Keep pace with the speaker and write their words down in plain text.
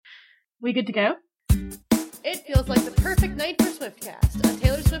We good to go? It feels like the perfect night for Swiftcast, a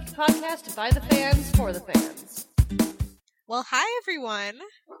Taylor Swift podcast by the fans for the fans. Well, hi everyone.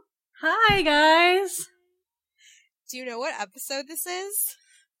 Hi, guys. Do you know what episode this is?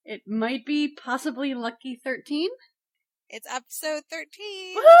 It might be possibly Lucky 13. It's episode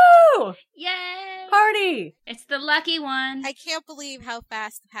 13. Woohoo! Yay! Party! It's the lucky one. I can't believe how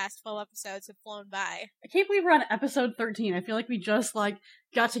fast the past 12 episodes have flown by. I can't believe we're on episode 13. I feel like we just,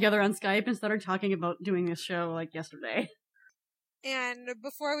 got together on Skype and started talking about doing this show, yesterday. And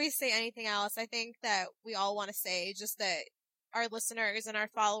before we say anything else, I think that we all want to say just that our listeners and our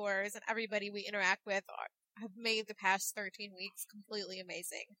followers and everybody we interact with have made the past 13 weeks completely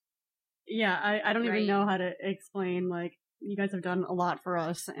amazing. Yeah, I don't even know how to explain, you guys have done a lot for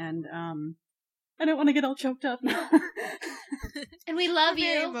us, and, I don't want to get all choked up now. And we love We're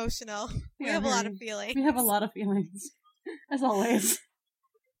very you. emotional. We Yeah, have a lot of feelings. We have a lot of feelings, as always.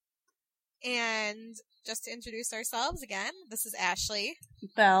 And just to introduce ourselves again, this is Ashley.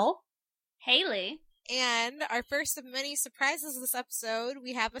 Belle. Haley. And our first of many surprises this episode,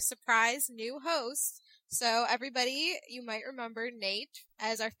 we have a surprise new host. So everybody, you might remember Nate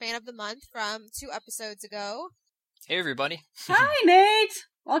as our fan of the month from 2 episodes ago. Hey, everybody. Hi, Nate!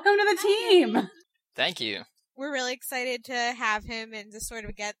 Welcome to the team! Thank you. We're really excited to have him and to sort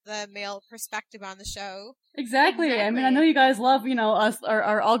of get the male perspective on the show. Exactly. I mean, I know you guys love, us,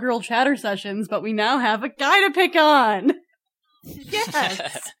 our all-girl chatter sessions, but we now have a guy to pick on!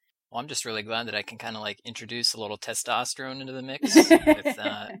 Yes! Well, I'm just really glad that I can kind of introduce a little testosterone into the mix with,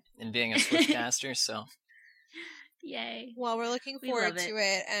 in being a Swiftcaster, so. Yay. Well, we're looking We forward love to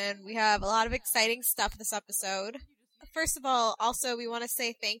it, and we have a lot of exciting stuff this episode. First of all, also, we want to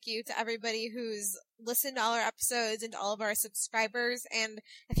say thank you to everybody who's listened to all our episodes and to all of our subscribers. And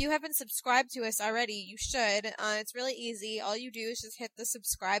if you haven't subscribed to us already, you should. It's really easy. All you do is just hit the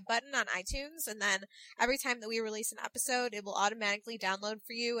subscribe button on iTunes, and then every time that we release an episode, it will automatically download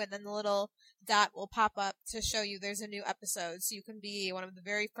for you, and then the little dot will pop up to show you there's a new episode, so you can be one of the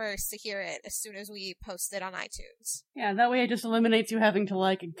very first to hear it as soon as we post it on iTunes. Yeah, that way it just eliminates you having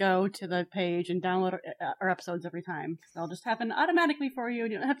to, go to the page and download our episodes every time. They'll just happen automatically for you,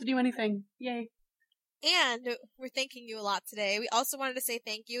 and you don't have to do anything. Yay. And we're thanking you a lot today. We also wanted to say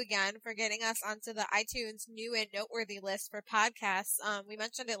thank you again for getting us onto the iTunes new and noteworthy list for podcasts. We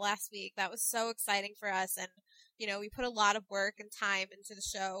mentioned it last week. That was so exciting for us. And, we put a lot of work and time into the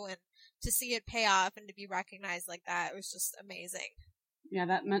show, and to see it pay off and to be recognized like that, it was just amazing. Yeah,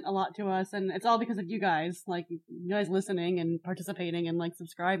 that meant a lot to us, and it's all because of you guys. You guys listening and participating and,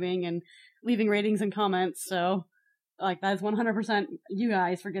 subscribing and leaving ratings and comments, so... that's 100% you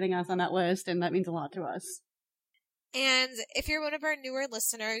guys for getting us on that list, and that means a lot to us. And if you're one of our newer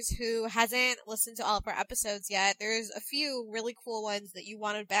listeners who hasn't listened to all of our episodes yet, there's a few really cool ones that you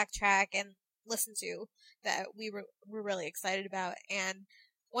want to backtrack and listen to that we're really excited about. And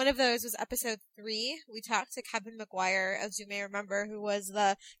one of those was episode 3. We talked to Kevin McGuire, as you may remember, who was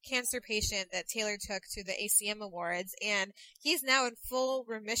the cancer patient that Taylor took to the ACM Awards, and he's now in full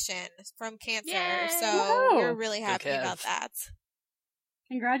remission from cancer. Yay! So Whoa! we're really happy about that.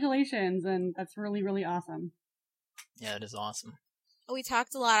 Congratulations, and that's really, really awesome. Yeah, it is awesome. We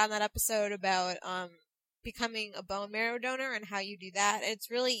talked a lot on that episode about becoming a bone marrow donor and how you do that.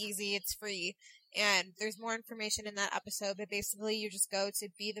 It's really easy. It's free. And there's more information in that episode, but basically you just go to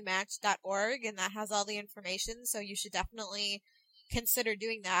bethematch.org, and that has all the information, so you should definitely consider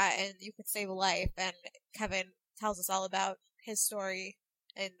doing that, and you could save a life. And Kevin tells us all about his story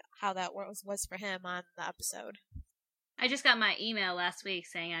and how that was for him on the episode. I just got my email last week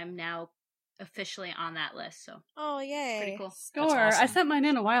saying I'm now officially on that list, so Oh, yay. pretty cool. Score! That's awesome. I sent mine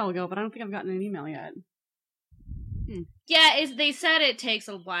in a while ago, but I don't think I've gotten an email yet. Yeah, they said it takes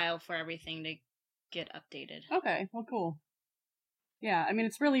a while for everything to get updated. Okay, well, cool. Yeah, I mean,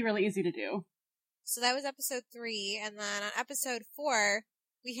 it's really, really easy to do. So that was episode 3, and then on episode 4,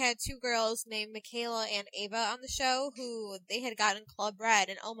 we had 2 girls named Michaela and Ava on the show who they had gotten Club Red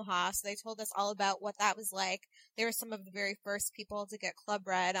in Omaha, so they told us all about what that was like. They were some of the very first people to get Club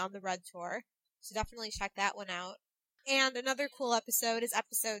Red on the Red Tour, so definitely check that one out. And another cool episode is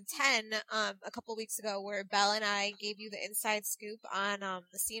episode 10, a couple weeks ago, where Belle and I gave you the inside scoop on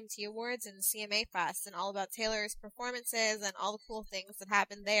the CMT Awards and the CMA Fest, and all about Taylor's performances and all the cool things that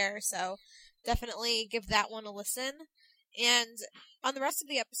happened there. So definitely give that one a listen. And on the rest of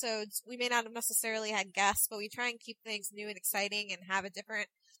the episodes, we may not have necessarily had guests, but we try and keep things new and exciting and have a different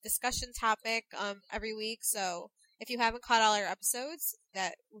discussion topic every week. So if you haven't caught all our episodes,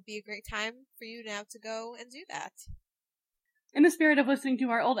 that would be a great time for you now to go and do that. in the spirit of listening to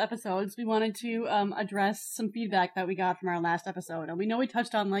our old episodes, we wanted to address some feedback that we got from our last episode. And we know we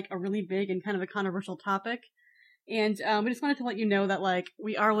touched on like a really big and kind of a controversial topic. And we just wanted to let you know that like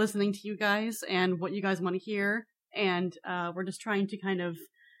we are listening to you guys and what you guys want to hear. And we're just trying to kind of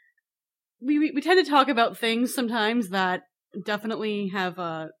we tend to talk about things sometimes that definitely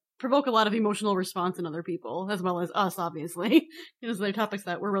have provoke a lot of emotional response in other people, as well as us, obviously, because they're topics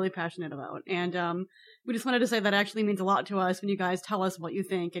that we're really passionate about. And we just wanted to say that actually means a lot to us when you guys tell us what you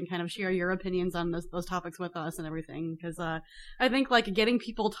think and kind of share your opinions on those topics with us and everything. Because I think like getting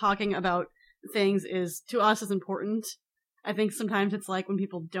people talking about things is to us is important. I think sometimes it's like when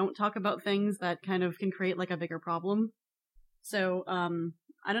people don't talk about things that kind of can create like a bigger problem. So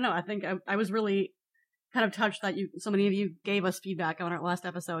I don't know. I think I was really kind of touched that so many of you gave us feedback on our last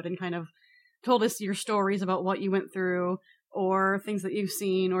episode and kind of told us your stories about what you went through or things that you've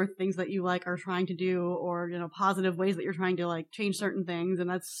seen or things that you like are trying to do or, you know, positive ways that you're trying to like change certain things. And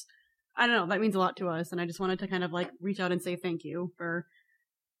that's, I don't know, that means a lot to us. And I just wanted to kind of like reach out and say thank you for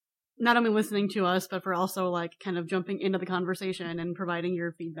not only listening to us, but for also like kind of jumping into the conversation and providing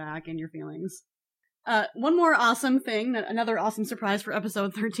your feedback and your feelings. One more awesome thing, another awesome surprise for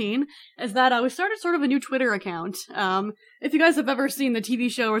episode 13, is that we started sort of a new Twitter account. If you guys have ever seen the TV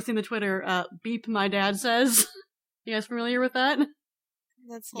show or seen the Twitter, Beep My Dad Says, you guys familiar with that?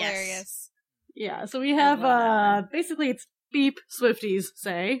 That's hilarious. Yeah, so we have, basically it's Beep Swifties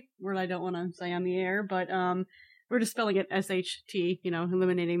Say, word I don't want to say on the air, but we're just spelling it SHT, you know,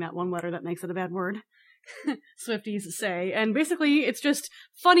 eliminating that one letter that makes it a bad word. Swifties Say, and basically it's just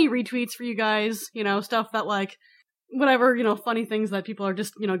funny retweets for you guys, you know, stuff that like whatever, you know, funny things that people are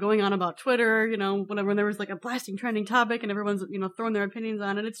just, you know, going on about Twitter, you know, whenever when there was like a blasting trending topic and everyone's, you know, throwing their opinions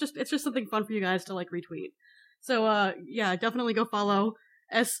on it. It's just something fun for you guys to like retweet. So yeah, definitely go follow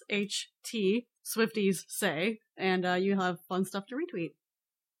SHT Swifties Say, and you have fun stuff to retweet.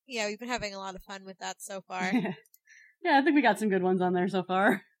 Yeah, we've been having a lot of fun with that so far. Yeah, I think we got some good ones on there so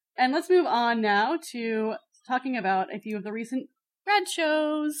far. And let's move on now to talking about a few of the recent Red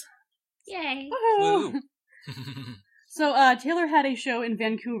shows. Yay! Woohoo! So, Taylor had a show in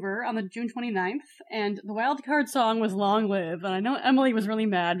Vancouver on the June 29th, and the wildcard song was Long Live. And I know Emily was really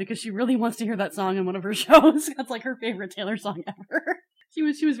mad because she really wants to hear that song in one of her shows. That's like her favorite Taylor song ever. She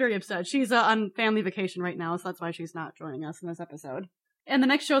was very upset. She's on family vacation right now, so that's why she's not joining us in this episode. And the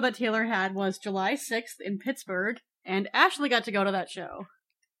next show that Taylor had was July 6th in Pittsburgh, and Ashley got to go to that show.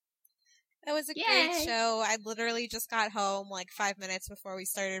 That was a great show. I literally just got home like 5 minutes before we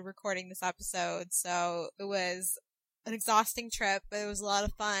started recording this episode, so it was an exhausting trip, but it was a lot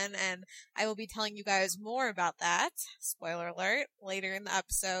of fun, and I will be telling you guys more about that, spoiler alert, later in the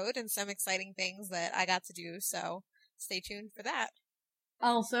episode, and some exciting things that I got to do, so stay tuned for that.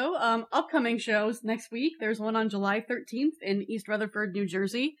 Also, upcoming shows next week, there's one on July 13th in East Rutherford, New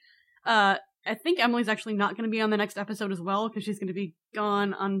Jersey. I think Emily's actually not going to be on the next episode as well, because she's going to be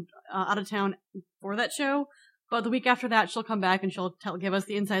gone on out of town for that show. But the week after that, she'll come back and she'll give us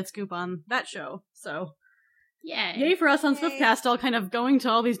the inside scoop on that show. So, yay for us on Swiftcast, all kind of going to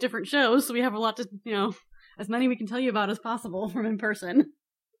all these different shows. So we have a lot to, you know, as many we can tell you about as possible from in person.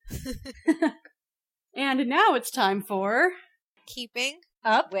 And now it's time for Keeping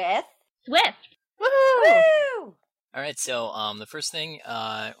Up with Swift. Woohoo! Woo! All right, so the first thing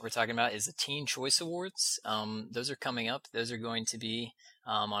we're talking about is the Teen Choice Awards. Those are coming up. Those are going to be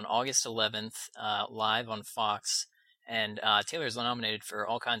on August 11th, live on Fox. And Taylor's nominated for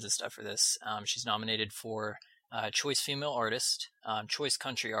all kinds of stuff for this. She's nominated for Choice Female Artist, Choice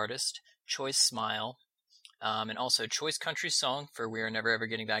Country Artist, Choice Smile, and also Choice Country Song for We Are Never Ever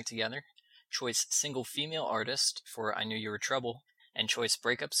Getting Back Together, Choice Single Female Artist for I Knew You Were Trouble, and Choice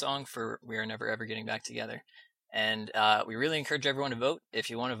Breakup Song for We Are Never Ever Getting Back Together. And we really encourage everyone to vote. If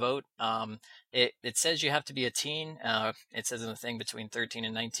you want to vote, it says you have to be a teen. It says in the thing between 13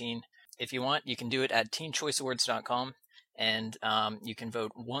 and 19. If you want, you can do it at teenchoiceawards.com, and you can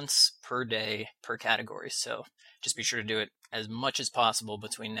vote once per day per category. So just be sure to do it as much as possible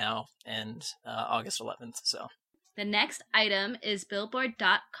between now and August 11th. So the next item is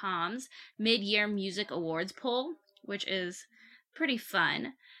Billboard.com's Mid-Year Music Awards poll, which is pretty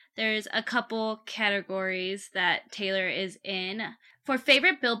fun. There's a couple categories that Taylor is in. For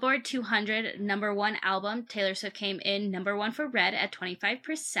favorite Billboard 200 #1 album, Taylor Swift came in #1 for Red at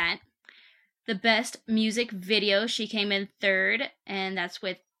 25%. The best music video, she came in third, and that's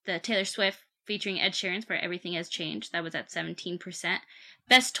with the Taylor Swift featuring Ed Sheeran for Everything Has Changed. That was at 17%.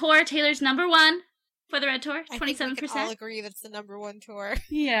 Best tour, Taylor's #1 for the Red Tour, 27%. I think we can all agree that's the #1 tour.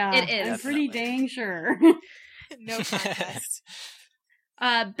 Yeah, it is. I'm pretty dang sure. No contest.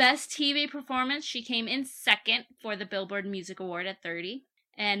 Best TV performance, she came in second for the Billboard Music Award at 30.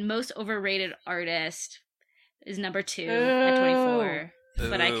 And most overrated artist is number 2 at 24.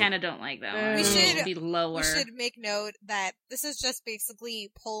 But I kind of don't like that one. We should be lower. We should make note that this is just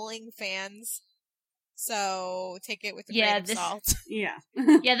basically polling fans. So take it with a grain of salt. Yeah.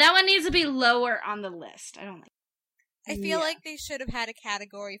 Yeah, that one needs to be lower on the list. I don't like I feel like they should have had a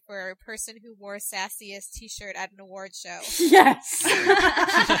category for a person who wore sassiest t-shirt at an award show. Yes.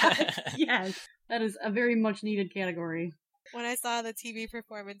 Yes. That is a very much needed category. When I saw the TV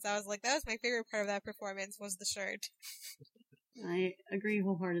performance, I was like, that was my favorite part of that performance was the shirt. I agree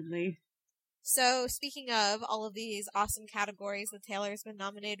wholeheartedly. So, speaking of all of these awesome categories that Taylor's been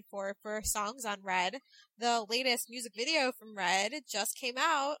nominated for songs on Red, the latest music video from Red just came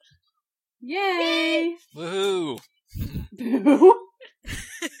out. Yay! Woohoo!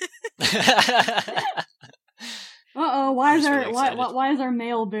 Uh-oh, why is our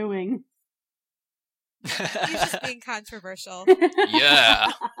male booing? He's just being controversial.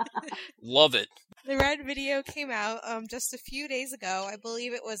 Yeah. Love it. The Red video came out just a few days ago. I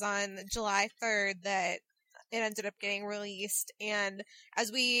believe it was on July 3rd that it ended up getting released. And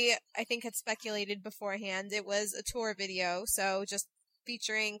as we, I think, had speculated beforehand, it was a tour video. So just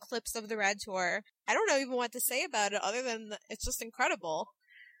featuring clips of the Red tour. I don't know even what to say about it other than it's just incredible.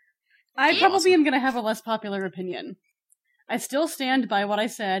 I probably am going to have a less popular opinion. I still stand by what I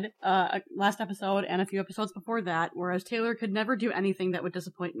said last episode and a few episodes before that, whereas Taylor could never do anything that would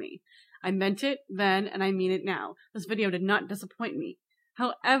disappoint me. I meant it then, and I mean it now. This video did not disappoint me.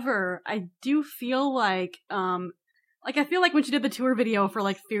 However, I do feel like I feel like when she did the tour video for,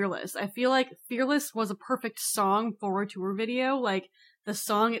 like, Fearless, I feel like Fearless was a perfect song for a tour video. Like, the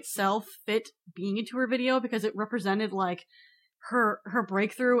song itself fit being a tour video because it represented, like, her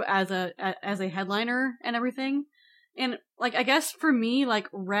breakthrough as a headliner and everything. And, like, I guess for me, like,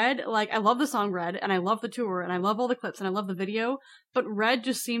 Red, like, I love the song Red, and I love the tour, and I love all the clips, and I love the video, but Red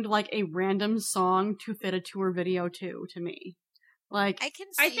just seemed like a random song to fit a tour video to me. Like, I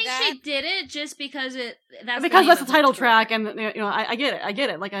think she did it just because that's the title track, and, you know, I get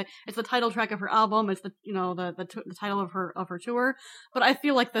it. Like, it's the title track of her album, it's the, you know, the title of her tour, but I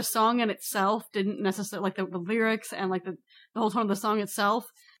feel like the song in itself didn't necessarily, like, the lyrics and, like, the whole tone of the song itself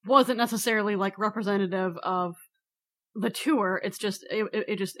wasn't necessarily, like, representative of the tour. It's just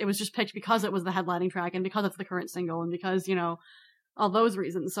it was just picked because it was the headlining track and because it's the current single and because, you know, all those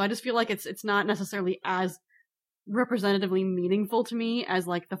reasons. So I just feel like it's not necessarily as representatively meaningful to me as,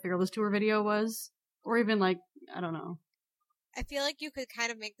 like, the Fearless tour video was, or even, like, I don't know. I feel like you could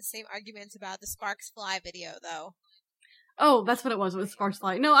kind of make the same argument about the Sparks Fly video, though. Oh, that's what it was with Sparks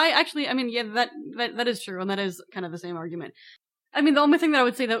Fly. No, I mean, yeah, that is true, and that is kind of the same argument. I mean, the only thing I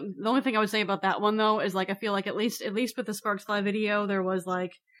would say about that one, though, is, like, I feel like at least with the Sparks Fly video, there was,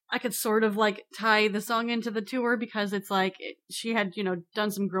 like, I could sort of, like, tie the song into the tour because it's, like, she had, you know,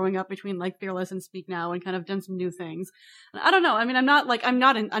 done some growing up between, like, Fearless and Speak Now and kind of done some new things. I don't know. I mean, I'm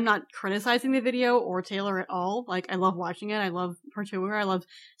not criticizing the video or Taylor at all. Like, I love watching it. I love her tour. I love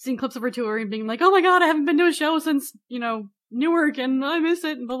seeing clips of her tour and being like, oh my god, I haven't been to a show since, you know, Newark and I miss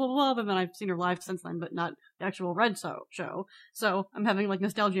it and blah, blah, blah. And then I've seen her live since then, but not the actual Red show. So I'm having, like,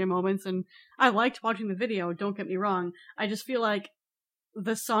 nostalgia moments, and I liked watching the video, don't get me wrong. I just feel like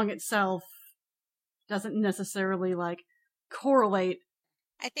the song itself doesn't necessarily, like, correlate.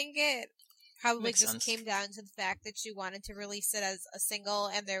 I think it probably Makes just sense. came down to the fact that she wanted to release it as a single,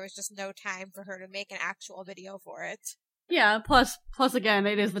 and there was just no time for her to make an actual video for it. Yeah, plus again,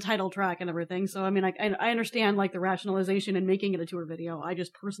 it is the title track and everything, so I mean, I understand, like, the rationalization in making it a tour video. I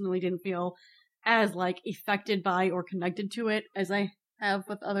just personally didn't feel as, like, affected by or connected to it as I have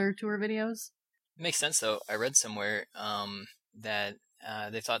with other tour videos. Makes sense, though. I read somewhere that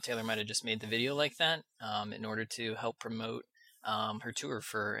they thought Taylor might have just made the video like that in order to help promote her tour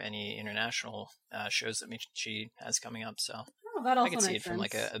for any international shows that she has coming up. So that also I can see makes it from,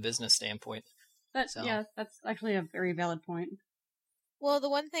 like, sense. a business standpoint. Yeah, that's actually a very valid point. Well, the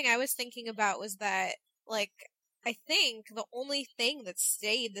one thing I was thinking about was that, like, I think the only thing that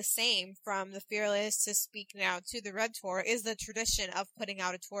stayed the same from the Fearless to Speak Now to the Red Tour is the tradition of putting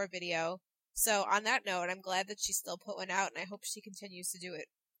out a tour video. So on that note, I'm glad that she still put one out, and I hope she continues to do it,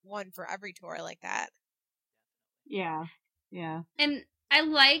 one for every tour like that. Yeah. And I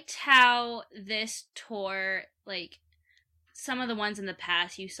liked how this tour, like, some of the ones in the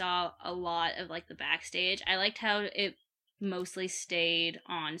past, you saw a lot of, like, the backstage. I liked how it mostly stayed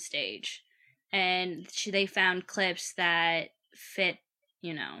on stage. And they found clips that fit,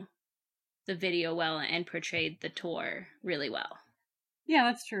 you know, the video well and portrayed the tour really well. Yeah,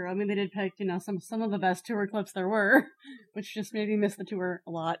 that's true. I mean, they did pick, some of the best tour clips there were, which just made me miss the tour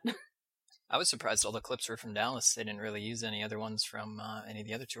a lot. I was surprised all the clips were from Dallas. They didn't really use any other ones from any of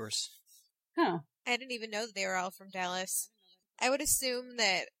the other tours. Huh. I didn't even know that they were all from Dallas. I would assume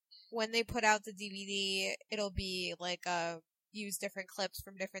that when they put out the DVD, it'll be like use different clips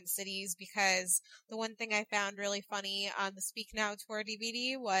from different cities, because the one thing I found really funny on the Speak Now tour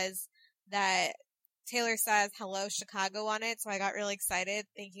DVD was that Taylor says hello Chicago on it, so I got really excited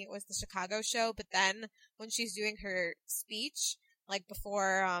thinking it was the Chicago show, but then when she's doing her speech, like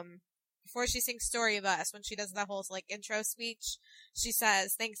before she sings Story of Us, when she does that whole like intro speech, she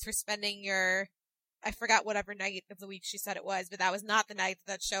says, "Thanks for spending your," I forgot whatever night of the week she said it was, but that was not the night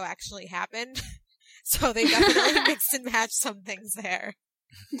that show actually happened. So they definitely mixed and matched some things there.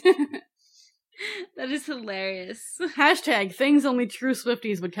 That is hilarious. Hashtag things only true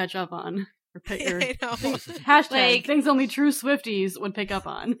Swifties would catch up on. I know. Hashtag things only true Swifties would pick up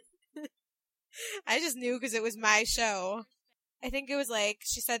on. I just knew because it was my show. I think it was like,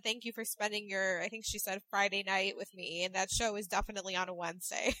 she said, "Thank you for spending your," I think she said, "Friday night with me," and that show is definitely on a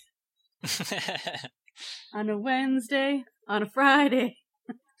Wednesday. On a Wednesday, on a Friday.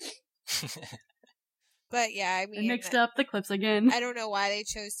 But yeah, I mean, I mixed up the clips again. I don't know why they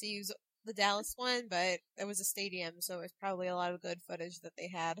chose to use the Dallas one, but it was a stadium, so it was probably a lot of good footage that they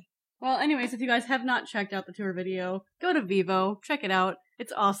had. Well, anyways, if you guys have not checked out the tour video, go to Vivo, check it out.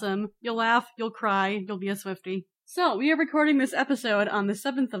 It's awesome. You'll laugh, you'll cry, you'll be a Swiftie. So, we are recording this episode on the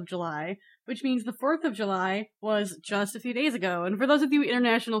 7th of July, which means the 4th of July was just a few days ago. And for those of you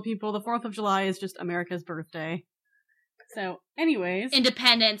international people, the 4th of July is just America's birthday. So, anyways.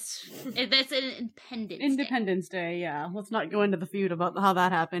 Independence. That's an Independence Day, yeah. Let's not go into the feud about how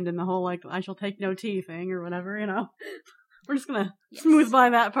that happened and the whole, I shall take no tea thing or whatever, We're just gonna smooth by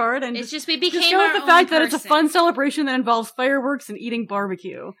that part and it's just we became just go our with the own fact that person. it's a fun celebration that involves fireworks and eating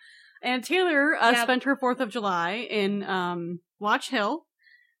barbecue. And Taylor spent her 4th of July in Watch Hill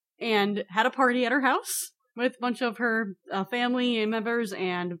and had a party at her house with a bunch of her family and members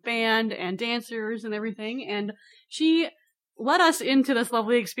and band and dancers and everything. And she led us into this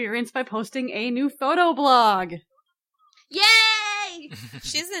lovely experience by posting a new photo blog. Yay!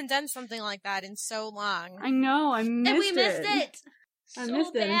 She hasn't done something like that in so long. I know, I missed it. And we missed it! I So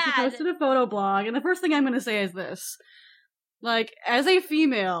missed it. And she bad. posted a photo blog, and the first thing I'm going to say is this. As a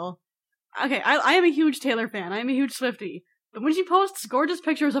female, okay, I am a huge Taylor fan. I am a huge Swiftie. But when she posts gorgeous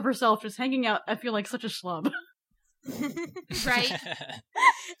pictures of herself just hanging out, I feel like such a schlub. Right?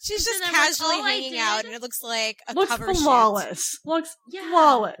 She's just And I'm like, casually all I hanging did- out, and it looks like a Looks cover flawless. Looks Yeah.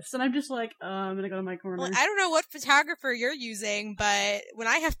 flawless. And I'm just like, I'm going to go to my corner. Well, I don't know what photographer you're using, but when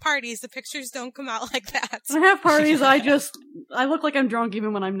I have parties, the pictures don't come out like that. When I have parties, I look like I'm drunk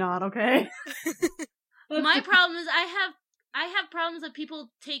even when I'm not, okay? My problem is I have problems that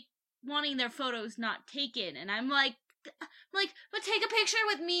people wanting their photos not taken, and I'm like, but take a picture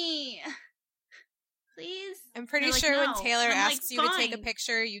with me, please. I'm pretty They're like, sure "No." when Taylor I'm like, asks you to take a "Fine."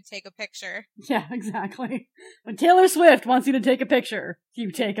 picture, you take a picture. Yeah, exactly. When Taylor Swift wants you to take a picture,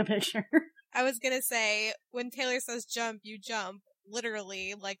 you take a picture. I was gonna say, when Taylor says jump, you jump.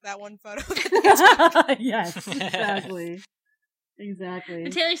 Literally, like that one photo. Yes, exactly. Exactly.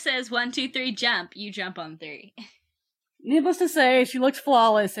 When Taylor says 1, 2, 3, jump, you jump on 3. Needless to say, she looked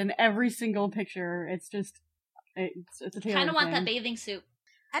flawless in every single picture. It's a Taylor Kind of want thing. that bathing suit.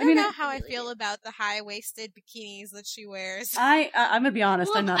 I don't mean, know how I feel about the high-waisted bikinis that she wears. I'm gonna be honest.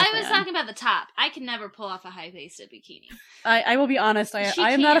 Look, I'm not. I was fan. talking about the top. I can never pull off a high-waisted bikini. I will be honest. I She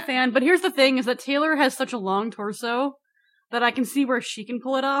am not a can't. fan. But here's the thing: is that Taylor has such a long torso that I can see where she can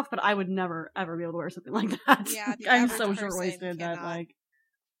pull it off, but I would never ever be able to wear something like that. Yeah, the I'm average so person short-waisted that cannot.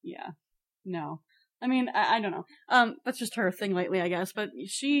 yeah, no. I mean, I don't know. That's just her thing lately, I guess. But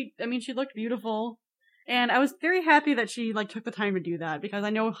she looked beautiful. And I was very happy that she, took the time to do that, because I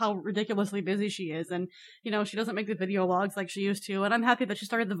know how ridiculously busy she is, and, she doesn't make the video logs like she used to, and I'm happy that she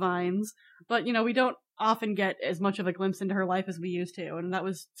started the Vines, but, we don't often get as much of a glimpse into her life as we used to, and that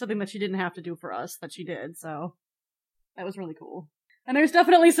was something that she didn't have to do for us, that she did, so that was really cool. And there's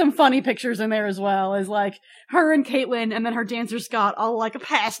definitely some funny pictures in there as well, as, her and Caitlyn, and then her dancer Scott, all,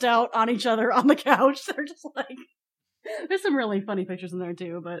 passed out on each other on the couch. They're just, there's some really funny pictures in there,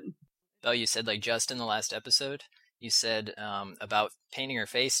 too, but... Oh, you said just in the last episode, you said about painting her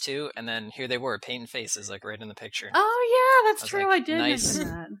face too, and then here they were painting faces right in the picture. Oh yeah, that's I was true. like, I did nice.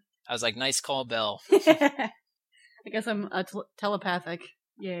 mention that. I was like, nice call, Belle. I guess I'm telepathic.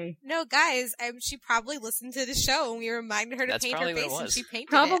 Yay. No, guys, she probably listened to the show and we reminded her to That's paint her probably what face it and was. she painted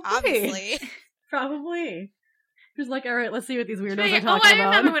Probably. it, obviously. Probably. She was like, all right, let's see what these weirdos are Oh, talking I about.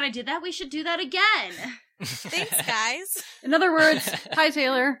 remember when I did that. We should do that again. Thanks, guys. In other words, hi,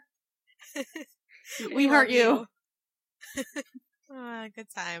 Taylor. We heart you. Good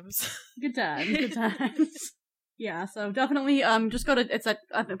times. Good times. Good times. Yeah, so definitely, just go to, it's at,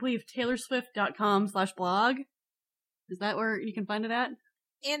 I believe, taylorswift.com/blog. Is that where you can find it at?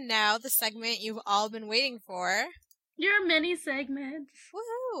 And now the segment you've all been waiting for. Your mini segments.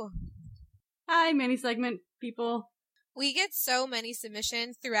 Woohoo! Hi, mini segment people. We get so many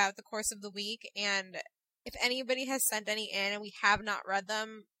submissions throughout the course of the week, and if anybody has sent any in and we have not read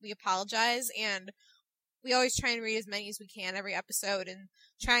them, we apologize, and we always try and read as many as we can every episode and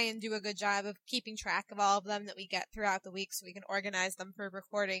try and do a good job of keeping track of all of them that we get throughout the week so we can organize them for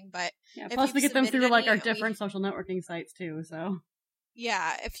recording. But Yeah, if plus you've we get them through submitted our any, different social networking sites too, so.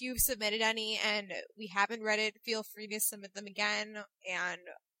 Yeah, if you've submitted any and we haven't read it, feel free to submit them again, and,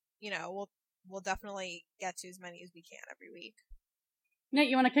 we'll definitely get to as many as we can every week. Nate,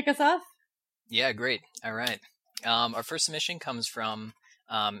 you want to kick us off? Yeah, great. All right. Our first submission comes from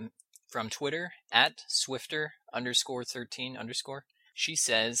Twitter at Swifter_13_. She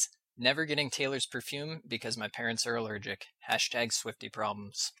says, never getting Taylor's perfume because my parents are allergic. # Swifty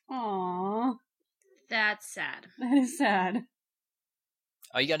problems. Aww. That's sad. That is sad.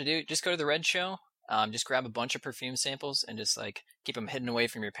 All you got to do, just go to the Red Show, just grab a bunch of perfume samples and just keep them hidden away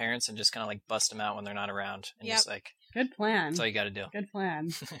from your parents and just kind of bust them out when they're not around. And Yep. just Good plan. that's all you got to do. Good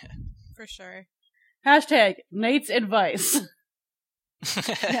plan. For sure. # Nate's advice.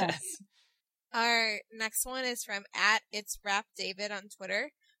 Yes. Our next one is from @It'sRapDavid on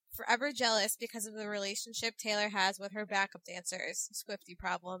Twitter. Forever jealous because of the relationship Taylor has with her backup dancers. Swifty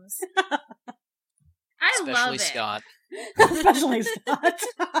problems. I Especially love it. Scott. Especially Scott.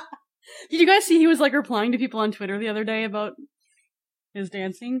 Did you guys see he was replying to people on Twitter the other day about his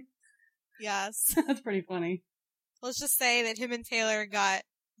dancing? Yes. That's pretty funny. Let's just say that him and Taylor got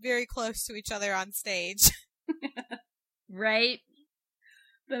very close to each other on stage. Right?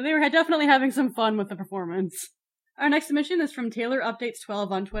 They were definitely having some fun with the performance. Our next submission is from Taylor Updates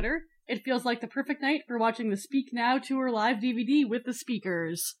 12 on Twitter. It feels like the perfect night for watching the Speak Now Tour live DVD with the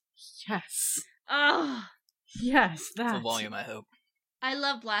speakers. Yes. Oh, Yes, that. Full volume, I hope. I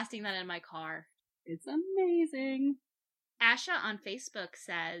love blasting that in my car. It's amazing. Asha on Facebook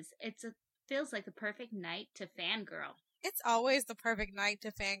says, feels like the perfect night to fangirl. It's always the perfect night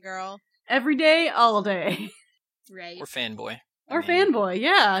to fangirl. Every day, all day. Right? Or fanboy. Or fanboy,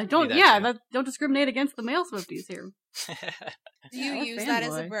 yeah. Don't that too. don't discriminate against the male Swifties here. Do you Or use that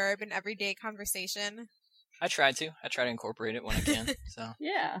as a fanboy. verb in everyday conversation? I try to incorporate it when I can. So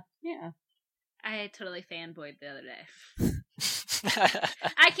Yeah. I totally fanboyed the other day.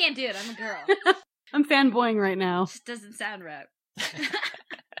 I can't do it. I'm a girl. I'm fanboying right now. Just doesn't sound right.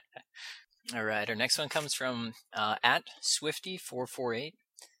 All right, our next one comes from @Swifty448.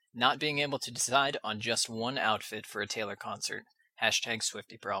 Not being able to decide on just one outfit for a Taylor concert. #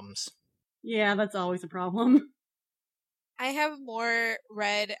 Swifty problems. Yeah, that's always a problem. I have more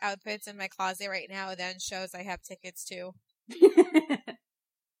red outfits in my closet right now than shows I have tickets to.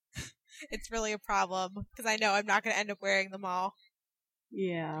 It's really a problem, because I know I'm not going to end up wearing them all.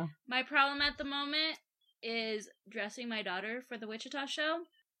 Yeah. My problem at the moment is dressing my daughter for the Wichita show.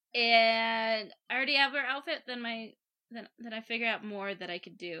 And I already have her outfit, then I figure out more that I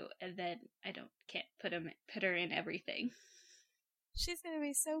could do, and then I can't put her in everything. She's going to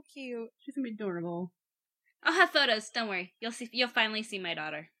be so cute. She's gonna be adorable. I'll have photos, don't worry. You'll finally see my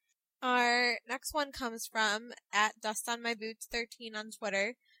daughter. Our next one comes from @DustOnMyBoots13 on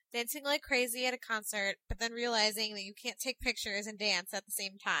Twitter. Dancing like crazy at a concert, but then realizing that you can't take pictures and dance at the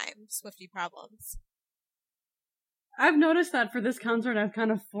same time. Swifty problems. I've noticed that for this concert, I've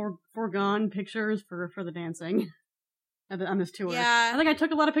kind of foregone pictures for the dancing on this tour. Yeah. I think I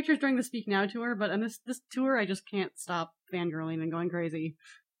took a lot of pictures during the Speak Now tour, but on this tour, I just can't stop fangirling and going crazy.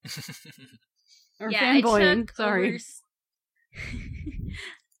 Or fanboying, sorry.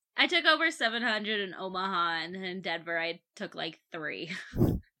 I took over 700 in Omaha, and then in Denver I took 3.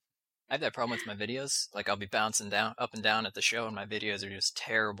 I have that problem with my videos. I'll be bouncing up and down at the show, and my videos are just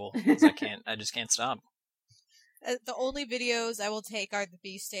terrible. 'Cause I just can't stop. The only videos I will take are the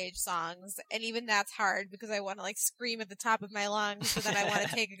Backstage songs, and even that's hard because I want to scream at the top of my lungs, but then I want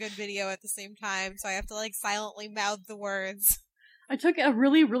to take a good video at the same time, so I have to silently mouth the words. I took a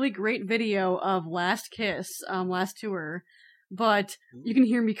really, really great video of Last Kiss, last tour, but you can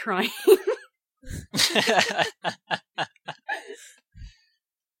hear me crying.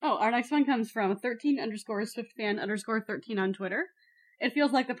 Oh, our next one comes from 13_SwiftFan_13 on Twitter. It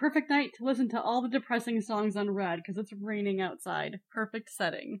feels like the perfect night to listen to all the depressing songs on Red because it's raining outside. Perfect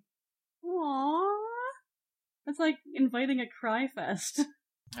setting. Aww. That's like inviting a cry fest.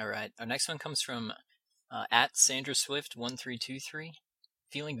 All right, our next one comes from At Sandra Swift 1323.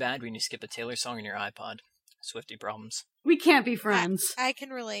 Feeling bad when you skip a Taylor song in your iPod. Swifty problems. We can't be friends. I can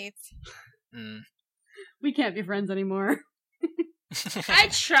relate. We can't be friends anymore. I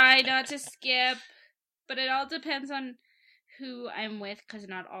try not to skip, but it all depends on who I'm with, because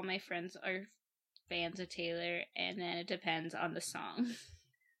not all my friends are fans of Taylor, and then it depends on the song.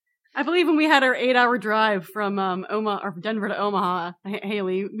 I believe when we had our 8-hour drive from Denver to Omaha,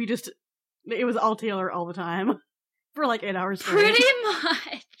 Haley, it was all Taylor all the time for like 8 hours straight. Pretty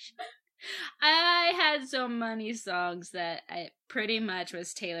much. I had so many songs that I pretty much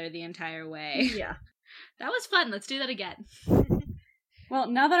was Taylor the entire way. Yeah. That was fun. Let's do that again. Well,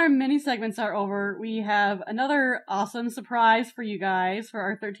 now that our mini segments are over, we have another awesome surprise for you guys for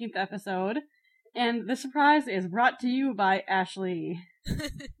our 13th episode. And the surprise is brought to you by Ashley.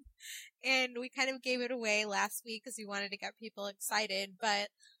 And we kind of gave it away last week because we wanted to get people excited. But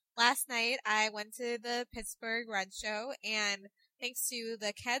last night I went to the Pittsburgh Red Show, and thanks to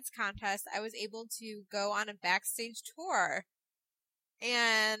the Keds contest, I was able to go on a backstage tour.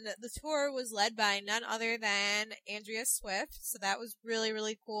 And the tour was led by none other than Andrea Swift, so that was really,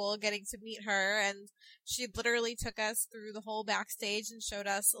 really cool getting to meet her, and she literally took us through the whole backstage and showed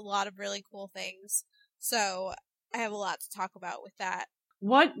us a lot of really cool things. So I have a lot to talk about with that.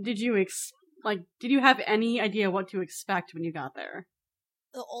 What did you did you have any idea what to expect when you got there?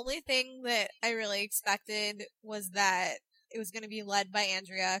 The only thing that I really expected was that it was going to be led by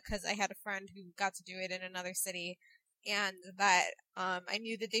Andrea, because I had a friend who got to do it in another city. And that I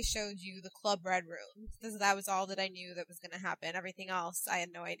knew that they showed you the Club Red Room. That was all that I knew that was going to happen. Everything else, I had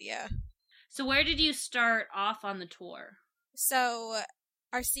no idea. So where did you start off on the tour? So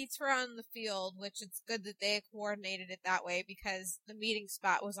our seats were on the field, which it's good that they coordinated it that way, because the meeting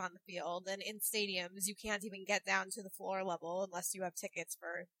spot was on the field. And in stadiums, you can't even get down to the floor level unless you have tickets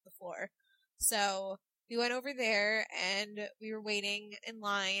for the floor. So we went over there, and we were waiting in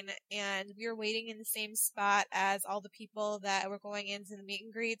line, and we were waiting in the same spot as all the people that were going into the meet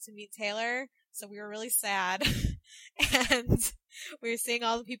and greet to meet Taylor, so we were really sad. And we were seeing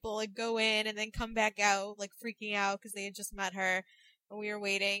all the people go in and then come back out, freaking out because they had just met her, and we were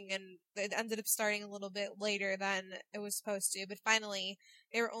waiting, and it ended up starting a little bit later than it was supposed to, but finally,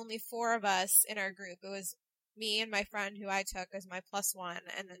 there were only 4 of us in our group. It was me and my friend who I took as my +1,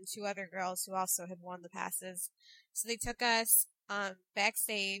 and then 2 other girls who also had won the passes. So they took us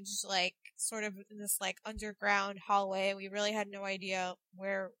backstage, sort of in this underground hallway. We really had no idea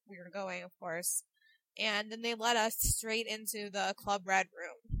where we were going, of course. And then they led us straight into the Club Red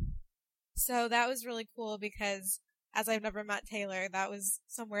Room. So that was really cool because, as I've never met Taylor, that was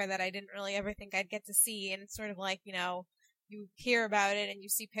somewhere that I didn't really ever think I'd get to see. And it's sort of you hear about it and you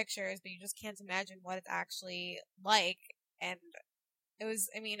see pictures, but you just can't imagine what it's actually like. And it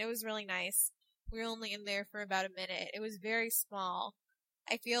was really nice. We were only in there for about a minute. It was very small.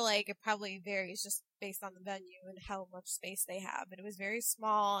 I feel like it probably varies just based on the venue and how much space they have. But it was very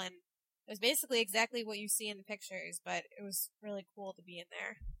small, and it was basically exactly what you see in the pictures, but it was really cool to be in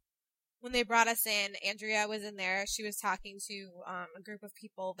there. When they brought us in, Andrea was in there. She was talking to a group of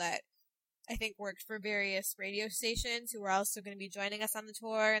people that I think worked for various radio stations who were also going to be joining us on the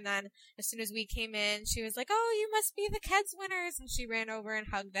tour. And then as soon as we came in, she was like, "Oh, you must be the Keds winners." And she ran over and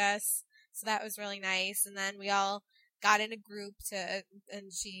hugged us. So that was really nice. And then we all got in a group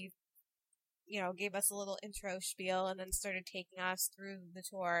and she, gave us a little intro spiel and then started taking us through the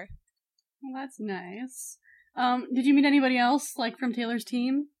tour. Well, that's nice. Did you meet anybody else, from Taylor's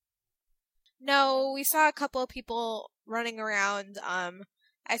team? No, we saw a couple of people running around.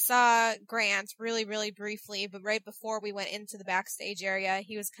 I saw Grant really, really briefly, but right before we went into the backstage area,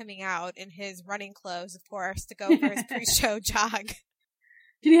 he was coming out in his running clothes, of course, to go for his pre-show jog.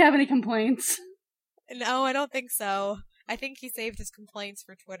 Did he have any complaints? No, I don't think so. I think he saved his complaints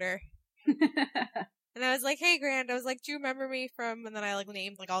for Twitter. And I was like, "Hey, Grant," I was like, "Do you remember me from," and then I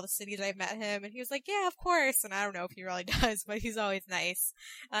named all the cities I've met him, and he was like, "Yeah, of course," and I don't know if he really does, but he's always nice.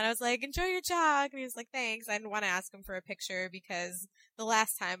 And I was like, "Enjoy your jog," and he was like, "Thanks." I didn't want to ask him for a picture because the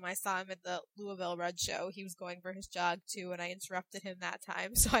last time I saw him at the Louisville Red Show, he was going for his jog too, and I interrupted him that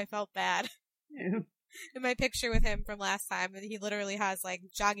time, so I felt bad. Yeah. In my picture with him from last time, he literally has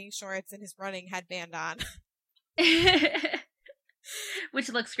jogging shorts and his running headband on. Which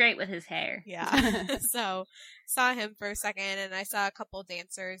looks great with his hair. Yeah. So, saw him for a second, and I saw a couple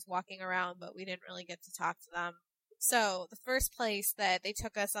dancers walking around, but we didn't really get to talk to them. So, the first place that they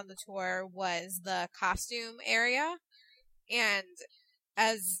took us on the tour was the costume area, and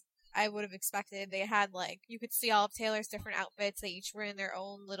as I would have expected, they had, you could see all of Taylor's different outfits. They each were in their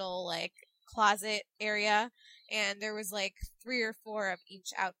own little, closet area, and there was, 3 or 4 of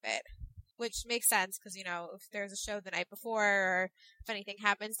each outfit, which makes sense because, you know, if there's a show the night before or if anything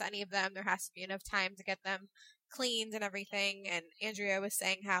happens to any of them, there has to be enough time to get them cleaned and everything. And Andrea was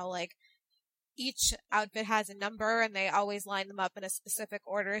saying how, like, each outfit has a number and they always line them up in a specific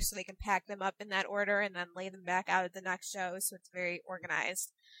order so they can pack them up in that order and then lay them back out at the next show. So it's very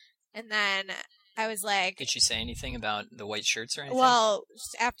organized. And then I was like... Did she say anything about the white shirts or anything? Well,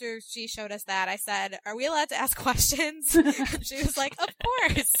 after she showed us that, I said, are we allowed to ask questions? And she was like, of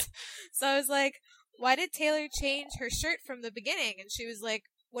course. So I was like, why did Taylor change her shirt from the beginning? And she was like,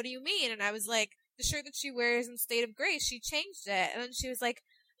 what do you mean? And I was like, the shirt that she wears in State of Grace, she changed it. And then she was like,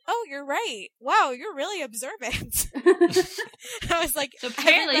 oh, you're right. Wow, you're really observant. I was like, so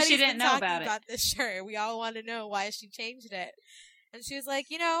apparently she didn't know about it. This shirt. We all want to know why she changed it. And she was like,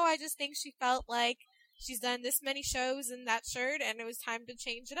 you know, I just think she felt like she's done this many shows in that shirt and it was time to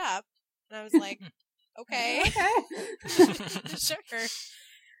change it up. And I was like, okay. Sure.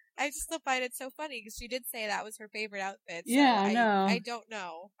 I just still find it so funny because she did say that was her favorite outfit. So yeah, I know. I don't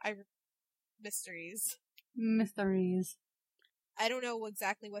know. Mysteries. I don't know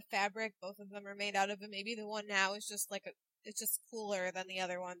exactly what fabric both of them are made out of, and maybe the one now is just like it's just cooler than the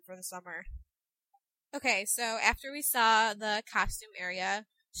other one for the summer. Okay, so after we saw the costume area,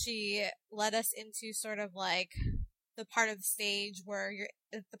 she led us into sort of like the part of the stage where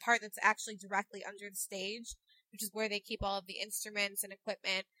the part that's actually directly under the stage, which is where they keep all of the instruments and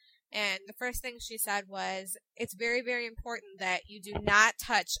equipment. And the first thing she said was, it's very, very important that you do not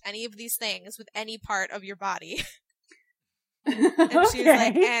touch any of these things with any part of your body. And she was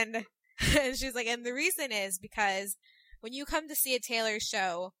like, and she's like, and the reason is because when you come to see a Taylor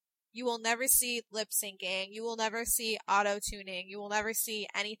show, you will never see lip syncing, you will never see auto tuning, you will never see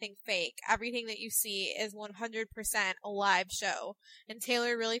anything fake. Everything that you see is 100% a live show. And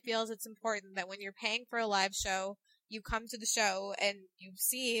Taylor really feels it's important that when you're paying for a live show, you come to the show and you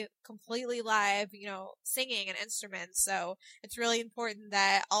see completely live, you know, singing and instruments. So it's really important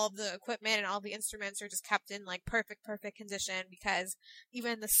that all of the equipment and all the instruments are just kept in like perfect condition, because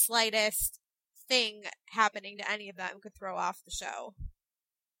even the slightest thing happening to any of them could throw off the show.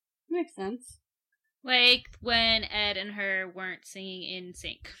 Makes sense. Like when Ed and her weren't singing in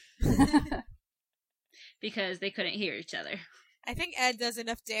sync. Because they couldn't hear each other. I think Ed does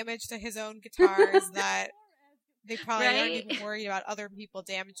enough damage to his own guitars that they probably aren't even worried about other people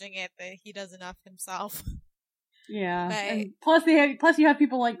damaging it, that he does enough himself. Yeah. But, and plus you have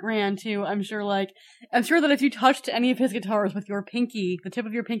people like Gran too. I'm sure that if you touched any of his guitars with your pinky, the tip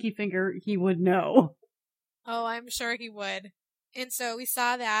of your pinky finger, he would know. Oh, I'm sure he would. And so we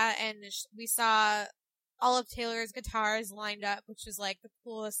saw that, and we saw all of Taylor's guitars lined up, which was like the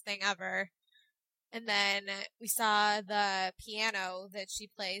coolest thing ever. And then we saw the piano that she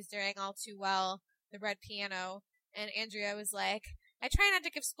plays during All Too Well, the red piano. And Andrea was like, I try not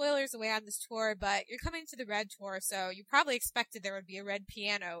to give spoilers away on this tour, but you're coming to the red tour, so you probably expected there would be a red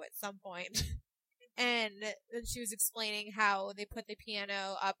piano at some point. And then she was explaining how they put the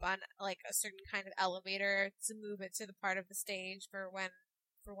piano up on like a certain kind of elevator to move it to the part of the stage for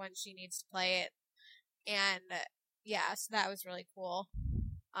when she needs to play it. And yeah, so that was really cool.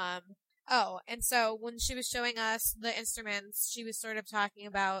 And so when she was showing us the instruments, she was sort of talking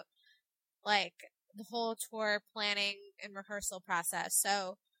about like the whole tour planning and rehearsal process.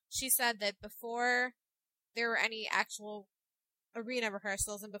 So she said that before there were any actual arena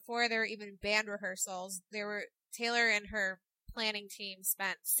rehearsals and before there were even band rehearsals, Taylor and her planning team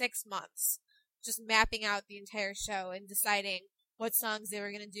spent 6 months just mapping out the entire show and deciding what songs they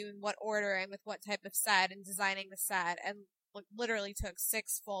were going to do in what order and with what type of set and designing the set, and literally took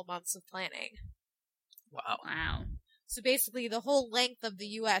 6 full months of planning. Wow. So basically the whole length of the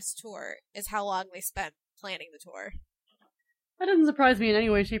US tour is how long they spent planning the tour. That doesn't surprise me in any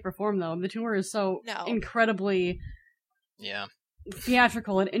way, shape, or form, though. The tour is so incredibly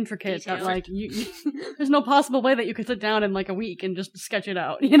theatrical and intricate that, like, you there's no possible way that you could sit down in, like, a week and just sketch it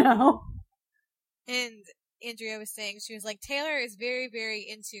out, you know? And Andrea was saying, she was like, Taylor is very, very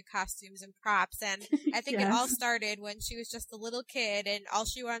into costumes and props, and I think it all started when she was just a little kid, and all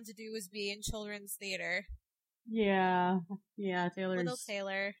she wanted to do was be in children's theater. Yeah, Taylor's... Little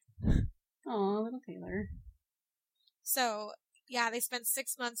Taylor. Aw, little Taylor. So, yeah, they spent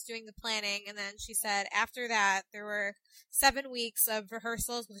 6 months doing the planning, and then she said after that there were 7 weeks of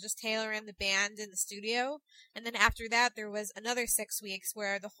rehearsals with just Taylor and the band in the studio, and then after that there was another 6 weeks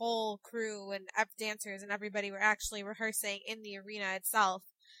where the whole crew and dancers and everybody were actually rehearsing in the arena itself.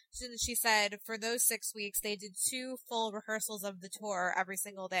 So she said for those 6 weeks they did 2 full rehearsals of the tour every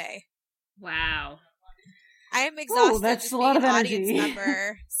single day. Wow. I am exhausted that's just a being lot of an energy. audience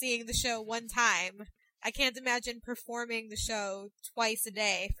member seeing the show one time. I can't imagine performing the show twice a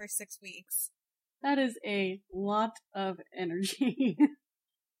day for 6 weeks. That is a lot of energy.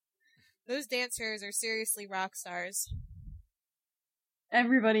 Those dancers are seriously rock stars.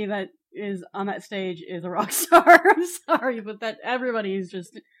 Everybody that is on that stage is a rock star. I'm sorry, but that everybody is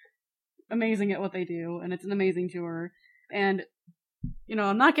just amazing at what they do, and it's an amazing tour. And, you know,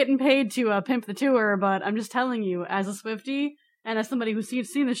 I'm not getting paid to pimp the tour, but I'm just telling you, as a Swiftie, and as somebody who's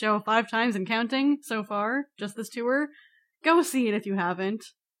seen the show 5 times and counting so far, just this tour, go see it if you haven't.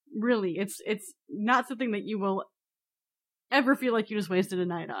 Really, it's not something that you will ever feel like you just wasted a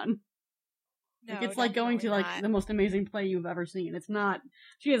night on. No, it's like going to like the most amazing play you've ever seen. It's not,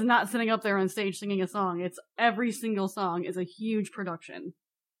 she is not sitting up there on stage singing a song. It's every single song is a huge production.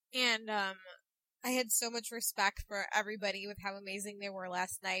 And I had so much respect for everybody with how amazing they were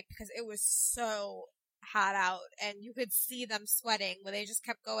last night because it was so hot out and you could see them sweating, but they just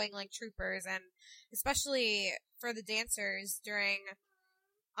kept going like troopers. And especially for the dancers during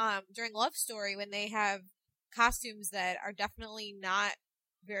Love Story, when they have costumes that are definitely not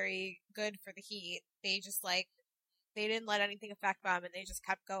very good for the heat, they just they didn't let anything affect them and they just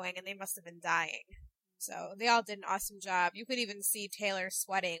kept going and they must have been dying. So they all did an awesome job. You could even see Taylor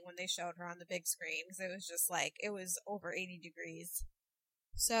sweating when they showed her on the big screen because it was just it was over 80 degrees.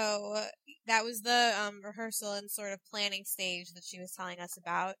 So that was the rehearsal and sort of planning stage that she was telling us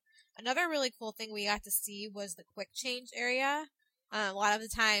about. Another really cool thing we got to see was the quick change area. A lot of the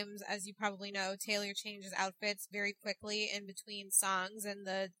times, as you probably know, Taylor changes outfits very quickly in between songs, and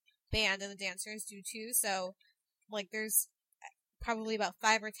the band and the dancers do too. So, there's probably about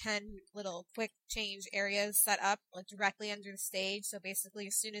 5 or 10 little quick change areas set up, directly under the stage. So basically,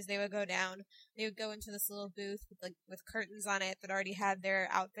 as soon as they would go down, they would go into this little booth with curtains on it that already had their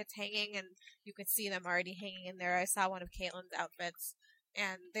outfits hanging, and you could see them already hanging in there. I saw one of Caitlin's outfits,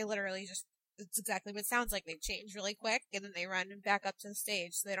 and they literally it's exactly what it sounds like. They change really quick, and then they run back up to the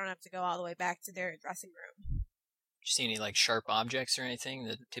stage, so they don't have to go all the way back to their dressing room. Did you see any sharp objects or anything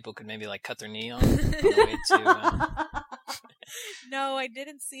that people could maybe cut their knee on the way to? No, I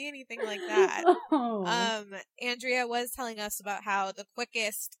didn't see anything like that. Oh. Andrea was telling us about how the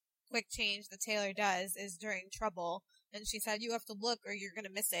quickest quick change that Taylor does is during Trouble, and she said you have to look or you're gonna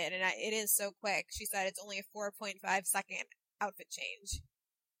miss it, and it is so quick. She said it's only a 4.5 second outfit change.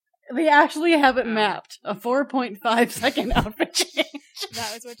 They actually have it mapped. A 4.5 second outfit change.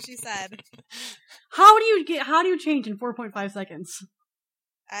 That was what she said. How do you change in 4.5 seconds?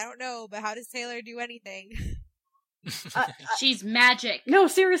 I don't know, but how does Taylor do anything? She's magic. No,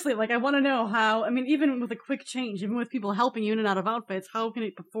 seriously, I want to know how, even with a quick change, even with people helping you in and out of outfits, how can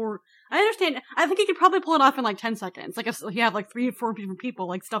it I understand, I think you could probably pull it off in 10 seconds. If you have 3 or 4 different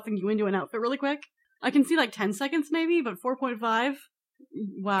people, stuffing you into an outfit really quick. I can see 10 seconds maybe, but 4.5?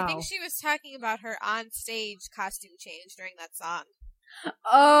 Wow. I think she was talking about her on-stage costume change during that song.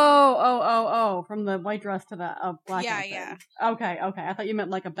 Oh, from the white dress to the black outfit. Yeah. Okay, I thought you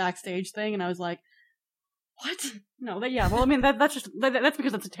meant a backstage thing, and I was like, what? No, that's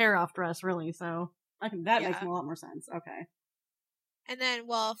because it's a tear-off dress, really, so I think that makes a lot more sense. Okay. And then,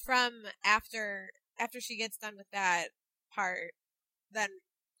 from after she gets done with that part, then,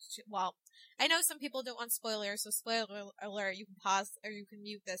 I know some people don't want spoilers, so spoiler alert, you can pause, or you can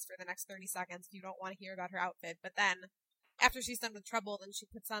mute this for the next 30 seconds if you don't want to hear about her outfit, but then, after she's done with Trouble, then she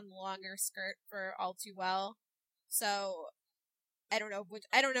puts on the longer skirt for All Too Well, so I don't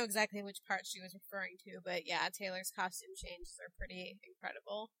know exactly which part she was referring to, but yeah, Taylor's costume changes are pretty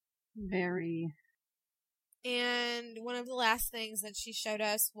incredible. Very. And one of the last things that she showed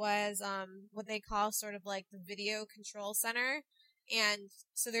us was what they call sort of the video control center. And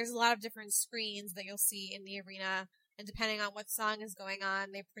so there's a lot of different screens that you'll see in the arena, and depending on what song is going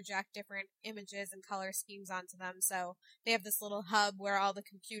on, they project different images and color schemes onto them. So they have this little hub where all the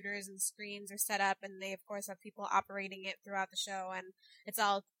computers and screens are set up, and they of course have people operating it throughout the show, and it's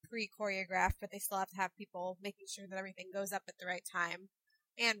all pre-choreographed, but they still have to have people making sure that everything goes up at the right time.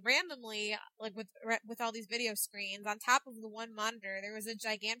 And randomly, with all these video screens, on top of the one monitor, there was a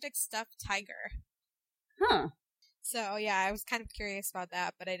gigantic stuffed tiger. Huh. So, yeah, I was kind of curious about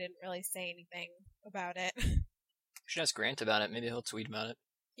that, but I didn't really say anything about it. Should ask Grant about it. Maybe he'll tweet about it.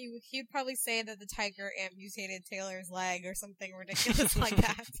 He'd probably say that the tiger amputated Taylor's leg or something ridiculous like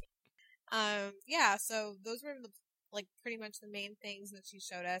that. Yeah, so those were pretty much the main things that she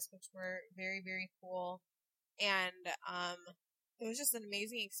showed us, which were very, very cool. And, it was just an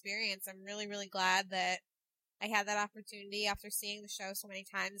amazing experience. I'm really, really glad that I had that opportunity after seeing the show so many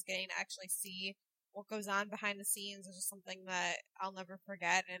times. Getting to actually see what goes on behind the scenes is just something that I'll never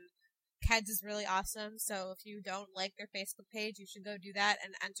forget. And Keds is really awesome, so if you don't like their Facebook page, you should go do that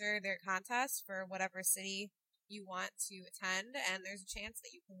and enter their contest for whatever city you want to attend, and there's a chance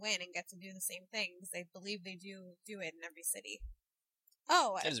that you can win and get to do the same thing, because I believe they do it in every city.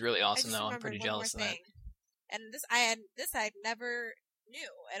 Oh, It is really awesome, I just though. I'm pretty remembered one more jealous of that. thing. And this I never knew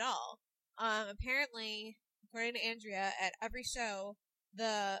at all. Apparently, according to Andrea, at every show,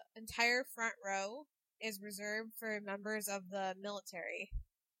 the entire front row is reserved for members of the military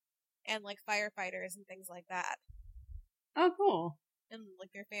and like firefighters and things like that, Oh, cool. and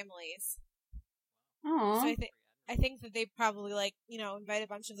like their families. Aw. So I think that they probably invite a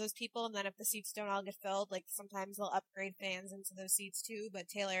bunch of those people, and then if the seats don't all get filled, like sometimes they'll upgrade fans into those seats too. But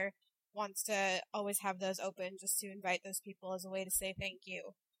Taylor wants to always have those open just to invite those people as a way to say thank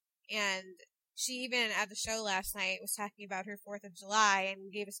you. And she even at the show last night was talking about her 4th of July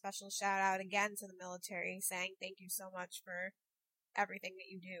and gave a special shout out again to the military, saying thank you so much for everything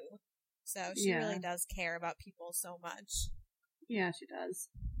that you do. So she really does care about people so much. Yeah, she does.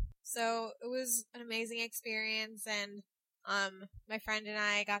 So it was an amazing experience, and my friend and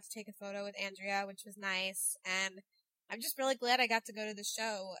I got to take a photo with Andrea, which was nice, and I'm just really glad I got to go to the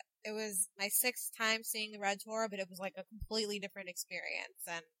show. It was my 6th time seeing the Red Tour, but it was like a completely different experience,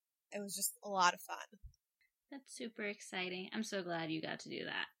 and it was just a lot of fun. That's super exciting. I'm so glad you got to do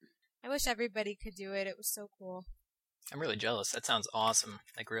that. I wish everybody could do it. It was so cool. I'm really jealous. That sounds awesome.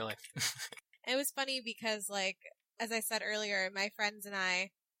 Like, really. It was funny because, like, as I said earlier, my friend and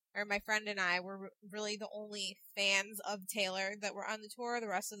I were really the only fans of Taylor that were on the tour. The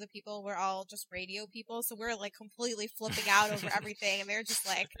rest of the people were all just radio people, so we were like completely flipping out over everything, and they were just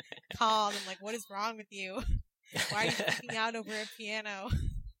like calm and like, "What is wrong with you? Why are you flipping out over a piano?"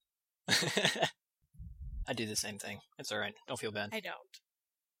 I do the same thing. It's alright. Don't feel bad. I don't.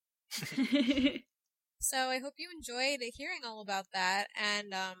 So I hope you enjoyed hearing all about that,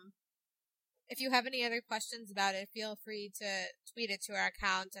 and if you have any other questions about it, feel free to tweet it to our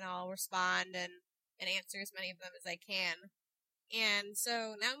account, and I'll respond and answer as many of them as I can. And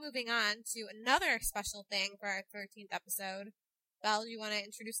so now moving on to another special thing for our 13th episode. Val, do you want to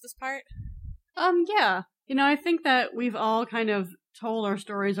introduce this part? Yeah. I think that we've all kind of told our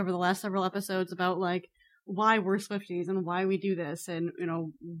stories over the last several episodes about, like, why we're Swifties and why we do this and,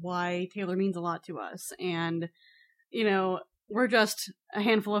 why Taylor means a lot to us. And, we're just a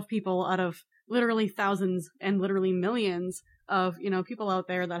handful of people out of literally thousands and literally millions of, people out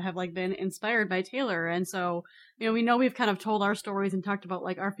there that have, like, been inspired by Taylor. And so, we know we've kind of told our stories and talked about,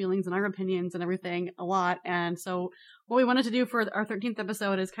 like, our feelings and our opinions and everything a lot. And so what we wanted to do for our 13th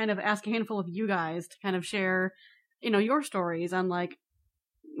episode is kind of ask a handful of you guys to kind of share, your stories on, like,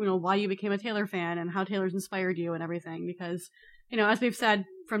 why you became a Taylor fan and how Taylor's inspired you and everything. Because, as we've said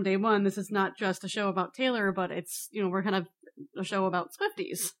from day one, this is not just a show about Taylor, but it's, we're kind of a show about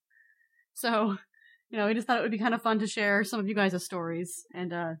Swifties. So, we just thought it would be kind of fun to share some of you guys' stories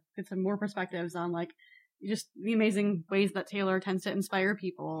and get some more perspectives on, like, just the amazing ways that Taylor tends to inspire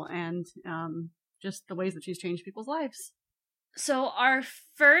people and just the ways that she's changed people's lives. So our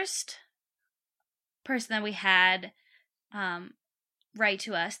first person that we had write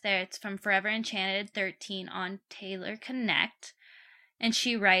to us there, it's from Forever Enchanted 13 on Taylor Connect, and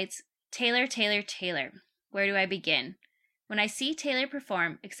she writes, Taylor, Taylor, Taylor, where do I begin? When I see Taylor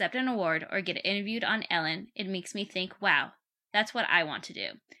perform, accept an award, or get interviewed on Ellen, it makes me think, wow, that's what I want to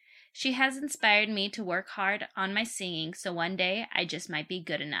do. She has inspired me to work hard on my singing, so one day I just might be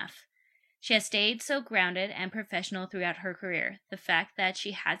good enough. She has stayed so grounded and professional throughout her career. The fact that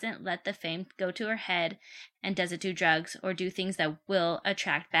she hasn't let the fame go to her head and doesn't do drugs or do things that will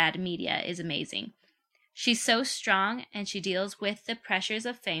attract bad media is amazing. She's so strong, and she deals with the pressures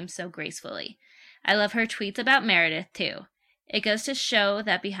of fame so gracefully. I love her tweets about Meredith, too. It goes to show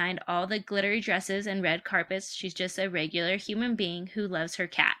that behind all the glittery dresses and red carpets, she's just a regular human being who loves her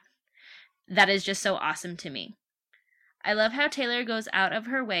cat. That is just so awesome to me. I love how Taylor goes out of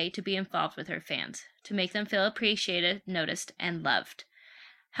her way to be involved with her fans, to make them feel appreciated, noticed, and loved.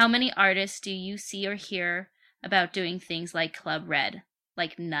 How many artists do you see or hear about doing things like Club Red?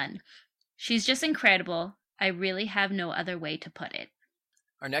 Like none. She's just incredible. I really have no other way to put it.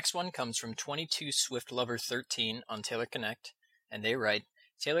 Our next one comes from 22 Swift Lover 13 on Taylor Connect, and they write,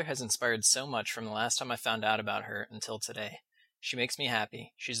 Taylor has inspired so much from the last time I found out about her until today. She makes me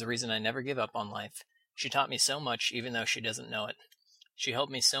happy. She's the reason I never give up on life. She taught me so much even though she doesn't know it. She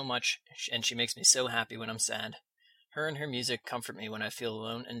helped me so much, and she makes me so happy when I'm sad. Her and her music comfort me when I feel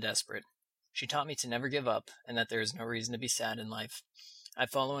alone and desperate. She taught me to never give up, and that there is no reason to be sad in life. I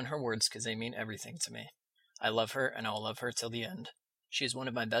follow in her words because they mean everything to me. I love her, and I will love her till the end. She is one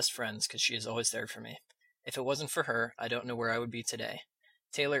of my best friends because she is always there for me. If it wasn't for her, I don't know where I would be today.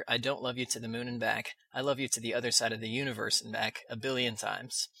 Taylor, I don't love you to the moon and back. I love you to the other side of the universe and back 1,000,000,000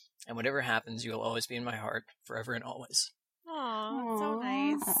 times. And whatever happens, you'll always be in my heart, forever and always. Aw, so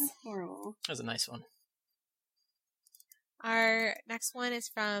nice. That's adorable. That was a nice one. Our next one is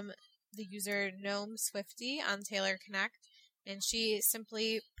from the user Gnome Swifty on Taylor Connect, and she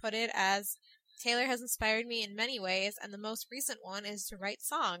simply put it as, Taylor has inspired me in many ways, and the most recent one is to write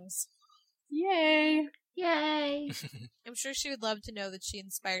songs. Yay! Yay! I'm sure she would love to know that she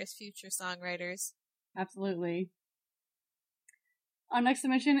inspires future songwriters. Absolutely. Our next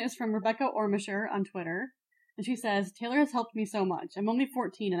submission is from Rebecca Ormisher on Twitter, and she says, Taylor has helped me so much. I'm only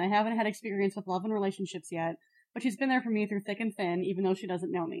 14 and I haven't had experience with love and relationships yet, but she's been there for me through thick and thin, even though she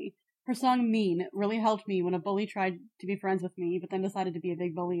doesn't know me. Her song Mean really helped me when a bully tried to be friends with me, but then decided to be a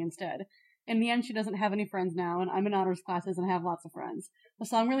big bully instead. In the end, she doesn't have any friends now, and I'm in honors classes and have lots of friends. The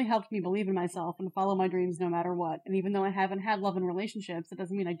song really helped me believe in myself and follow my dreams no matter what, and even though I haven't had love and relationships, it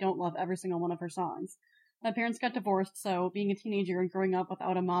doesn't mean I don't love every single one of her songs. My parents got divorced, so being a teenager and growing up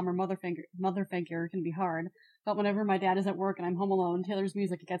without a mom or mother figure can be hard, but whenever my dad is at work and I'm home alone, Taylor's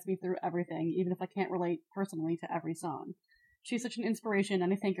music gets me through everything, even if I can't relate personally to every song. She's such an inspiration,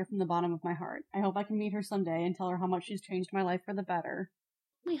 and I thank her from the bottom of my heart. I hope I can meet her someday and tell her how much she's changed my life for the better.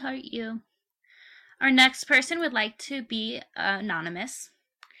 We heart you. Our next person would like to be anonymous,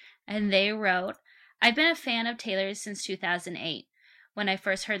 and they wrote, I've been a fan of Taylor's since 2008, when I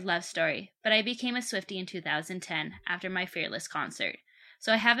first heard Love Story, but I became a Swiftie in 2010 after my Fearless concert,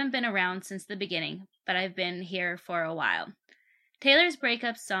 so I haven't been around since the beginning, but I've been here for a while. Taylor's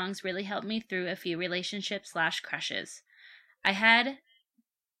breakup songs really helped me through a few relationships/crushes. I had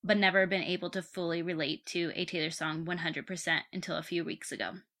but never been able to fully relate to a Taylor song 100% until a few weeks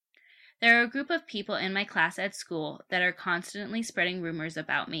ago. There are a group of people in my class at school that are constantly spreading rumors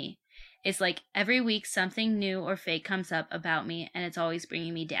about me. It's like every week something new or fake comes up about me, and it's always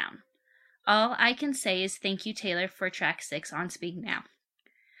bringing me down. All I can say is thank you, Taylor, for track 6 on Speak Now.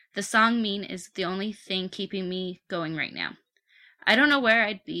 The song Mean is the only thing keeping me going right now. I don't know where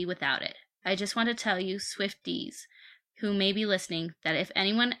I'd be without it. I just want to tell you, Swifties, who may be listening, that if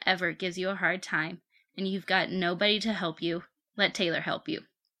anyone ever gives you a hard time and you've got nobody to help you, let Taylor help you.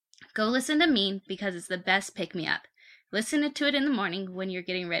 Go listen to Mean because it's the best pick-me-up. Listen to it in the morning when you're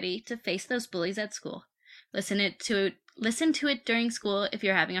getting ready to face those bullies at school. Listen to it during school if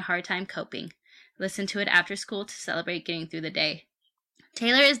you're having a hard time coping. Listen to it after school to celebrate getting through the day.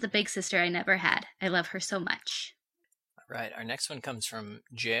 Taylor is the big sister I never had. I love her so much. All right, our next one comes from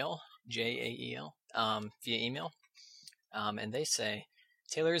Jael, Jael, via email. And they say,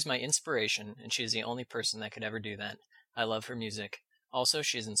 Taylor is my inspiration, and she is the only person that could ever do that. I love her music. Also,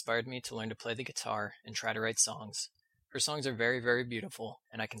 she has inspired me to learn to play the guitar and try to write songs. Her songs are very, very beautiful,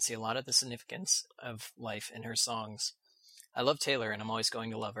 and I can see a lot of the significance of life in her songs. I love Taylor, and I'm always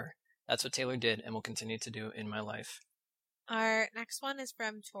going to love her. That's what Taylor did and will continue to do in my life. Our next one is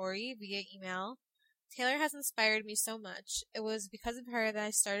from Tori via email. Taylor has inspired me so much. It was because of her that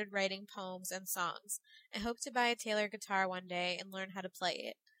I started writing poems and songs. I hope to buy a Taylor guitar one day and learn how to play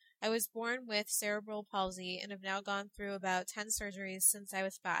it. I was born with cerebral palsy and have now gone through about 10 surgeries since I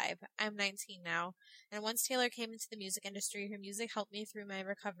was 5. I'm 19 now, and once Taylor came into the music industry, her music helped me through my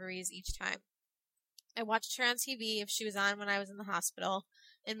recoveries each time. I watched her on TV if she was on when I was in the hospital.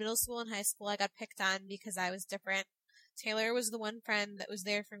 In middle school and high school, I got picked on because I was different. Taylor was the one friend that was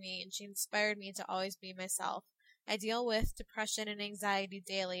there for me, and she inspired me to always be myself. I deal with depression and anxiety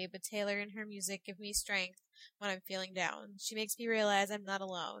daily, but Taylor and her music give me strength when I'm feeling down. She makes me realize I'm not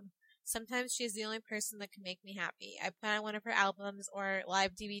alone. Sometimes she is the only person that can make me happy. I put on one of her albums or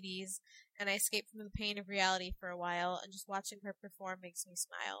live DVDs, and I escape from the pain of reality for a while, and just watching her perform makes me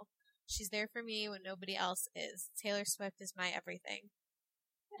smile. She's there for me when nobody else is. Taylor Swift is my everything.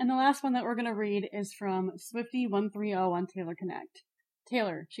 And the last one that we're going to read is from Swifty130 on Taylor Connect.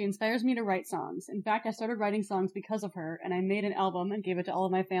 Taylor, she inspires me to write songs. In fact, I started writing songs because of her, and I made an album and gave it to all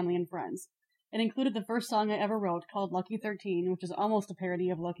of my family and friends. It included the first song I ever wrote, called Lucky 13, which is almost a parody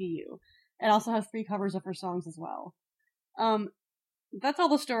of Lucky You. It also has 3 covers of her songs as well. That's all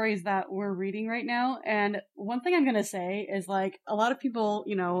the stories that we're reading right now, and one thing I'm gonna say is, like, a lot of people,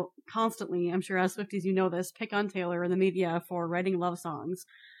 constantly, I'm sure as Swifties you know this, pick on Taylor in the media for writing love songs.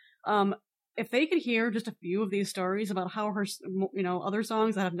 If they could hear just a few of these stories about how her, other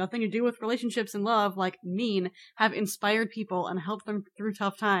songs that have nothing to do with relationships and love, like Mean, have inspired people and helped them through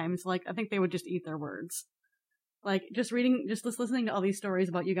tough times, like, I think they would just eat their words. Like, just listening to all these stories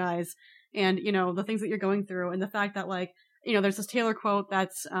about you guys, and, the things that you're going through, and the fact that, like, there's this Taylor quote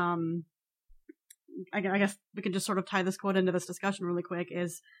that's, I guess we could just sort of tie this quote into this discussion really quick,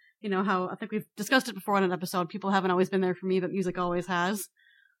 is, how, I think we've discussed it before on an episode, people haven't always been there for me, but music always has.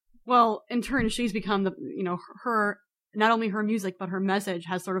 Well, in turn, she's become her, not only her music, but her message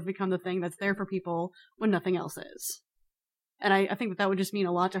has sort of become the thing that's there for people when nothing else is. And I think that would just mean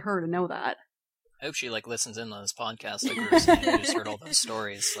a lot to her to know that. I hope she listens in on this podcast, like we were saying. We just heard all those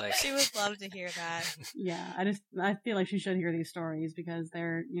stories. She would love to hear that. Yeah, I feel like she should hear these stories because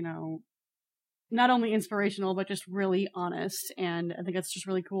they're, not only inspirational, but just really honest. And I think it's just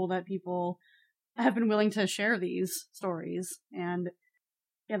really cool that people have been willing to share these stories. And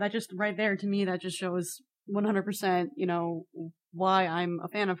yeah, that just right there, to me, that just shows 100%, why I'm a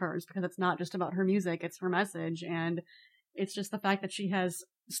fan of hers, because it's not just about her music, it's her message. And it's just the fact that she has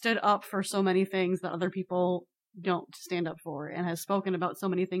stood up for so many things that other people don't stand up for, and has spoken about so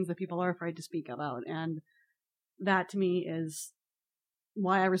many things that people are afraid to speak about. And that, to me, is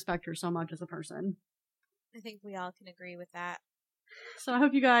why I respect her so much as a person. I think we all can agree with that. So I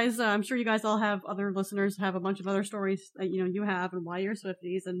hope you guys, I'm sure you guys all have other listeners have a bunch of other stories that, you have, and why you're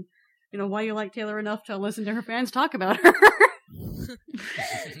Swifties, and, why you like Taylor enough to listen to her fans talk about her.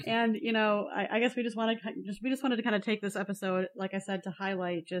 And, I guess we just wanted to kind of take this episode, like I said, to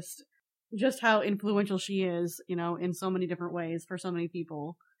highlight just how influential she is, in so many different ways for so many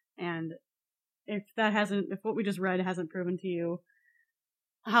people. And if what we just read hasn't proven to you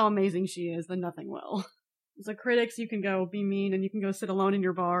how amazing she is, then nothing will. So critics, you can go be mean, and you can go sit alone in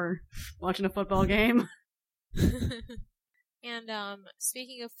your bar watching a football game. And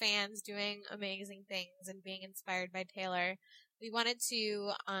speaking of fans doing amazing things and being inspired by Taylor, we wanted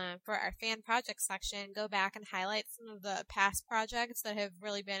to, for our fan project section, go back and highlight some of the past projects that have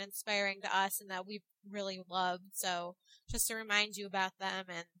really been inspiring to us and that we've really loved. So just to remind you about them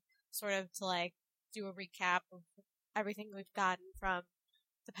and sort of to do a recap of everything we've gotten from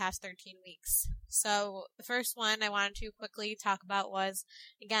the past 13 weeks. So the first one I wanted to quickly talk about was,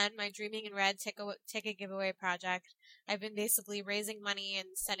 again, my Dreaming in Red ticket giveaway project. I've been basically raising money and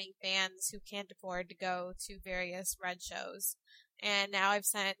sending fans who can't afford to go to various Red shows. And now I've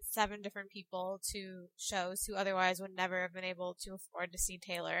sent 7 different people to shows who otherwise would never have been able to afford to see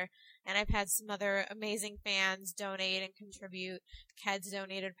Taylor. And I've had some other amazing fans donate and contribute. Kids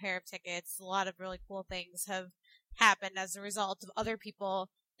donated a pair of tickets. A lot of really cool things have happened as a result of other people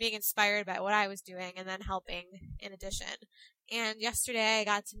being inspired by what I was doing and then helping in addition. And yesterday I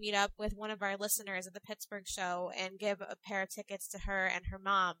got to meet up with one of our listeners at the Pittsburgh show and give a pair of tickets to her and her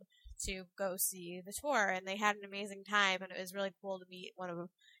mom to go see the tour, and they had an amazing time, and it was really cool to meet one of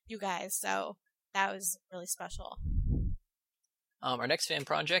you guys, so that was really special. Our next fan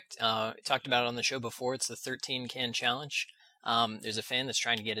project, talked about it on the show before, it's the 13 Can Challenge. There's a fan that's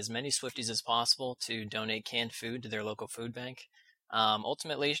trying to get as many Swifties as possible to donate canned food to their local food bank.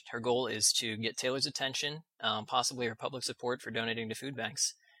 Ultimately, her goal is to get Taylor's attention, possibly her public support for donating to food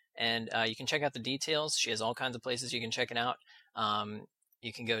banks. And you can check out the details. She has all kinds of places you can check it out.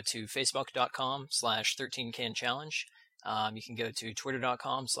 You can go to facebook.com/13canchallenge. You can go to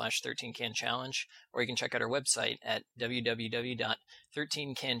twitter.com/13canchallenge, or you can check out our website at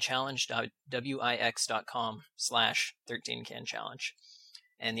www.13canchallenge.wix.com/13canchallenge.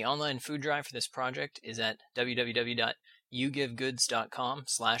 And the online food drive for this project is at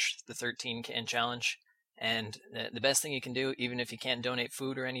www.yougivegoods.com/the13canchallenge. And the best thing you can do, even if you can't donate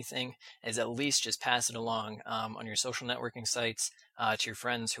food or anything, is at least just pass it along on your social networking sites to your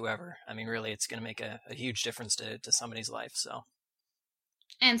friends, whoever. I mean, really, it's going to make a huge difference to somebody's life. So.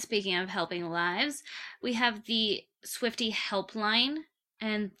 And speaking of helping lives, we have the Swiftie Helpline,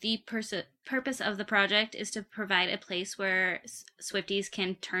 and the purpose of the project is to provide a place where Swifties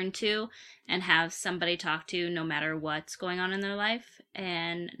can turn to and have somebody talk to no matter what's going on in their life,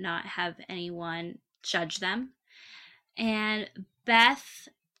 and not have anyone judge them. And Beth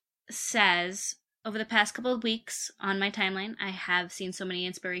says, over the past couple of weeks on my timeline, I have seen so many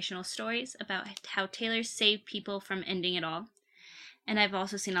inspirational stories about how Taylor saved people from ending it all. And I've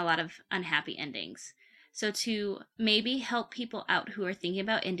also seen a lot of unhappy endings. So to maybe help people out who are thinking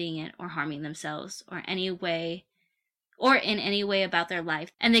about ending it or harming themselves or in any way about their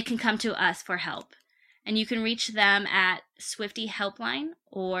life, and they can come to us for help. And you can reach them at Swiftie Helpline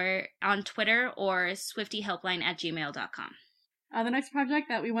or on Twitter, or SwiftieHelpline@gmail.com. The next project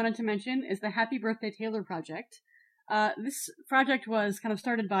that we wanted to mention is the Happy Birthday Taylor project. This project was kind of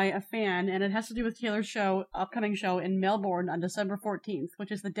started by a fan, and it has to do with Taylor's upcoming show in Melbourne on December 14th,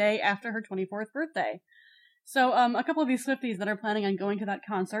 which is the day after her 24th birthday. So a couple of these Swifties that are planning on going to that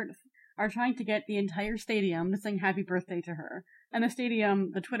concert are trying to get the entire stadium to sing happy birthday to her. And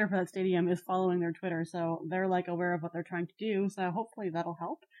the Twitter for that stadium is following their Twitter, so they're aware of what they're trying to do, so hopefully that'll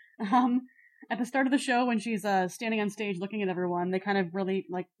help. At the start of the show, when she's standing on stage looking at everyone, they kind of really,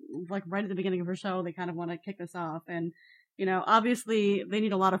 right at the beginning of her show, they kind of want to kick this off. And, obviously they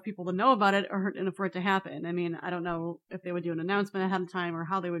need a lot of people to know about it for it to happen. I mean, I don't know if they would do an announcement ahead of time or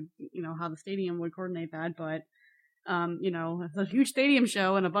how they would, how the stadium would coordinate that, but, it's a huge stadium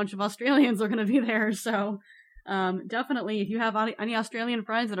show and a bunch of Australians are going to be there. So, definitely if you have any Australian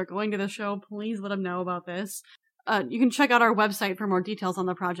friends that are going to the show, please let them know about this. You can check out our website for more details on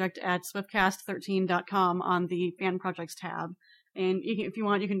the project at swiftcast13.com on the fan projects tab. And if you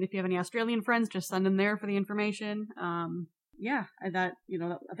have any Australian friends, just send them there for the information. I think that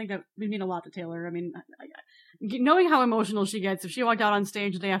would mean a lot to Taylor. I mean, knowing how emotional she gets, if she walked out on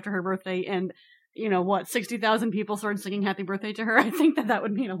stage the day after her birthday and, 60,000 people started singing happy birthday to her, I think that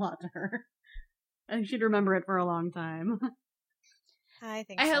would mean a lot to her. I think she'd remember it for a long time. I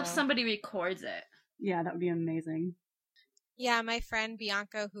hope somebody records it. Yeah, that would be amazing. Yeah, my friend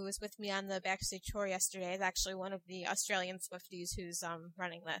Bianca, who was with me on the Backstage tour yesterday, is actually one of the Australian Swifties who's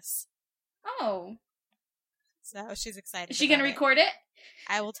running this. Oh. So she's excited. Is she going to record it?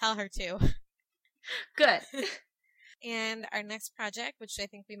 I will tell her to. Good. And our next project, which I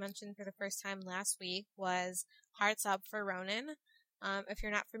think we mentioned for the first time last week, was Hearts Up for Ronan. If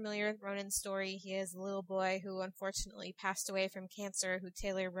you're not familiar with Ronan's story, he is a little boy who unfortunately passed away from cancer, who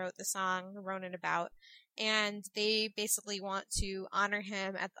Taylor wrote the song Ronan about. And they basically want to honor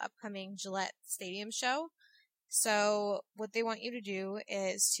him at the upcoming Gillette Stadium show. So what they want you to do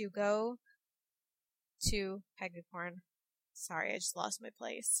is to go to Pegacorn. Sorry, I just lost my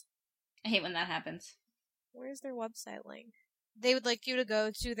place. I hate when that happens. Where's their website link? They would like you to go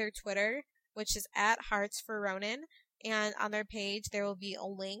to their Twitter, which is @HeartsForRonan. And on their page, there will be a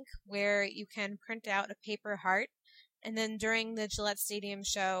link where you can print out a paper heart. And then during the Gillette Stadium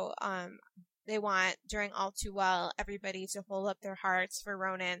show, they want, during All Too Well, everybody to hold up their hearts for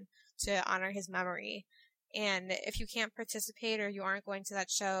Ronan to honor his memory. And if you can't participate or you aren't going to that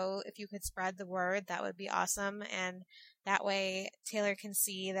show, if you could spread the word, that would be awesome. And that way Taylor can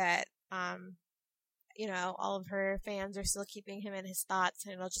see that, all of her fans are still keeping him in his thoughts,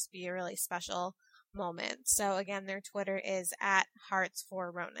 and it'll just be a really special moment. So again, their Twitter is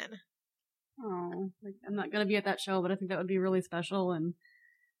 @HeartsForRonan. Oh, I'm not going to be at that show, but I think that would be really special. And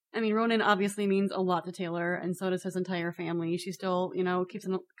I mean, Ronan obviously means a lot to Taylor, and so does his entire family. She still, keeps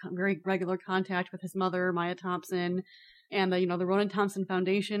in very regular contact with his mother, Maya Thompson, and the Ronan Thompson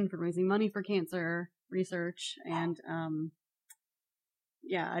Foundation for raising money for cancer research. And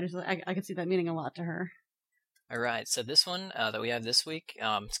I could see that meaning a lot to her. All right, so this one that we have this week,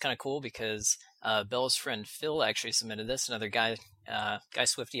 it's kind of cool because Bella's friend Phil actually submitted this. Another guy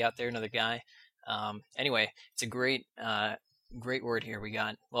Swiftie out there, another guy. Anyway, it's a great word here we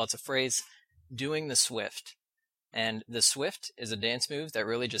got. Well, it's a phrase, doing the Swift. And the Swift is a dance move that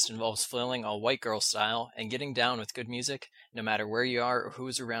really just involves flailing all white girl style and getting down with good music, no matter where you are or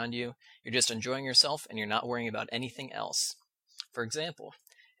who's around you. You're just enjoying yourself and you're not worrying about anything else. For example,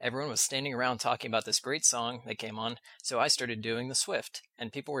 everyone was standing around talking about this great song that came on, so I started doing the Swift,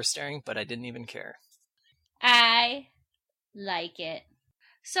 and people were staring, but I didn't even care. I like it.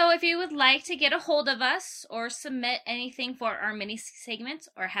 So if you would like to get a hold of us or submit anything for our mini segments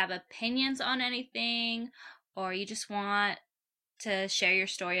or have opinions on anything, or you just want to share your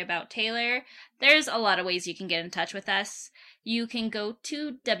story about Taylor, there's a lot of ways you can get in touch with us. You can go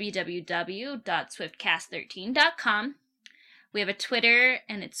to www.swiftcast13.com. We have a Twitter,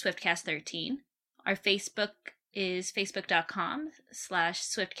 and it's Swiftcast13. Our Facebook is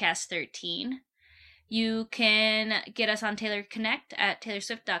facebook.com/Swiftcast13. You can get us on Taylor Connect at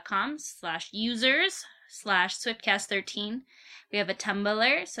taylorswift.com/users/Swiftcast13. We have a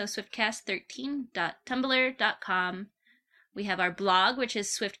Tumblr, so swiftcast13.tumblr.com. We have our blog, which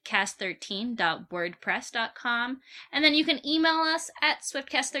is swiftcast13.wordpress.com. And then you can email us at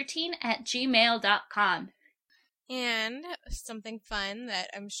swiftcast13@gmail.com. And something fun that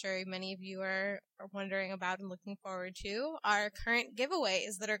I'm sure many of you are wondering about and looking forward to are current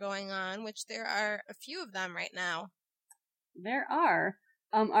giveaways that are going on, which there are a few of them right now. There are.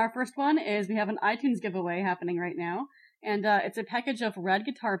 Our first one is we have an iTunes giveaway happening right now, and it's a package of red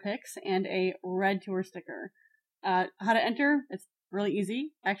guitar picks and a red tour sticker. How to enter? It's really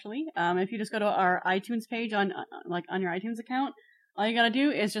easy, actually. If you just go to our iTunes page on your iTunes account, all you gotta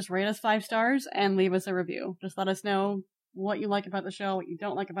do is just rate us 5 stars and leave us a review. Just let us know what you like about the show, what you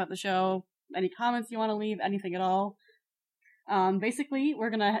don't like about the show, any comments you want to leave, anything at all. Basically, we're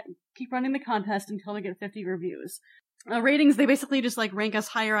gonna keep running the contest until we get 50 reviews. Ratings, they basically just rank us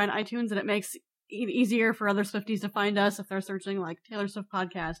higher on iTunes, and it makes it easier for other Swifties to find us if they're searching Taylor Swift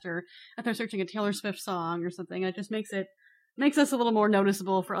podcast, or if they're searching a Taylor Swift song or something. It just makes it makes us a little more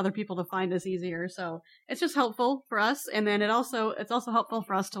noticeable for other people to find us easier. So it's just helpful for us. And then it's also helpful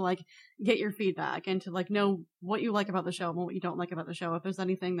for us to like get your feedback and to like know what you like about the show and what you don't like about the show. If there's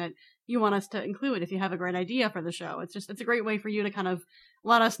anything that you want us to include, if you have a great idea for the show, it's a great way for you to kind of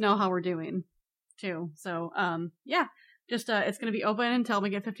let us know how we're doing too. So, yeah, just, it's going to be open until we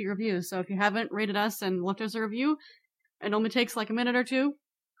get 50 reviews. So if you haven't rated us and left us a review, it only takes like a minute or two.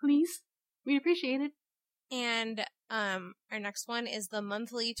 Please. We'd appreciate it. And our next one is the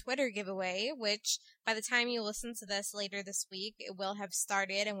monthly Twitter giveaway, which by the time you listen to this later this week, it will have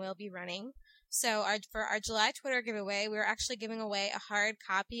started and will be running. So for our July Twitter giveaway, we're actually giving away a hard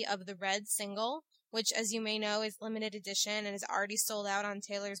copy of the Red single, which, as you may know, is limited edition and is already sold out on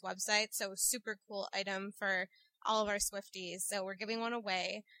Taylor's website. So super cool item for all of our Swifties. So we're giving one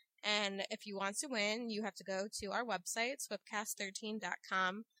away. And if you want to win, you have to go to our website,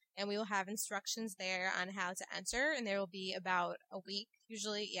 swiftcast13.com. And we will have instructions there on how to enter. And there will be about a week,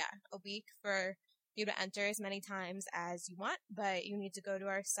 a week for you to enter as many times as you want. But you need to go to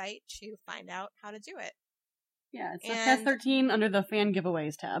our site to find out how to do it. Yeah, it's Swiftcast 13 under the fan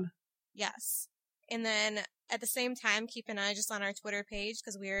giveaways tab. Yes. And then at the same time, keep an eye just on our Twitter page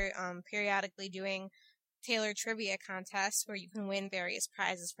because we're periodically doing Taylor trivia contests where you can win various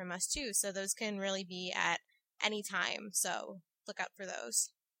prizes from us too. So those can really be at any time. So look out for those.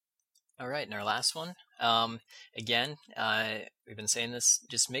 All right, and our last one. Again, we've been saying this.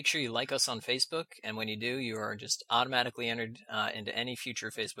 Just make sure you like us on Facebook, and when you do, you are just automatically entered into any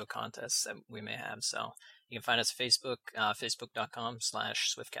future Facebook contests that we may have. So you can find us at Facebook,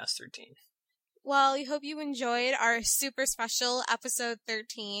 facebook.com/Swiftcast13. Well, we hope you enjoyed our super special episode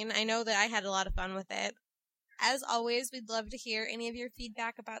 13. I know that I had a lot of fun with it. As always, we'd love to hear any of your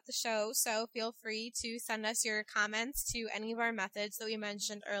feedback about the show, so feel free to send us your comments to any of our methods that we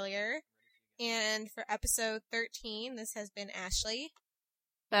mentioned earlier. And for episode 13, this has been Ashley,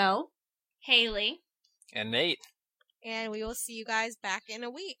 Belle, Haley, And Nate. and we will see you guys back in a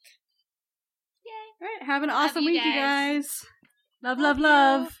week. Yay! All right, have an Love awesome you week, you guys. guys. Love, love,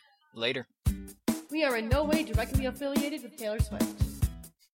 love. Later. We are in no way directly affiliated with Taylor Swift.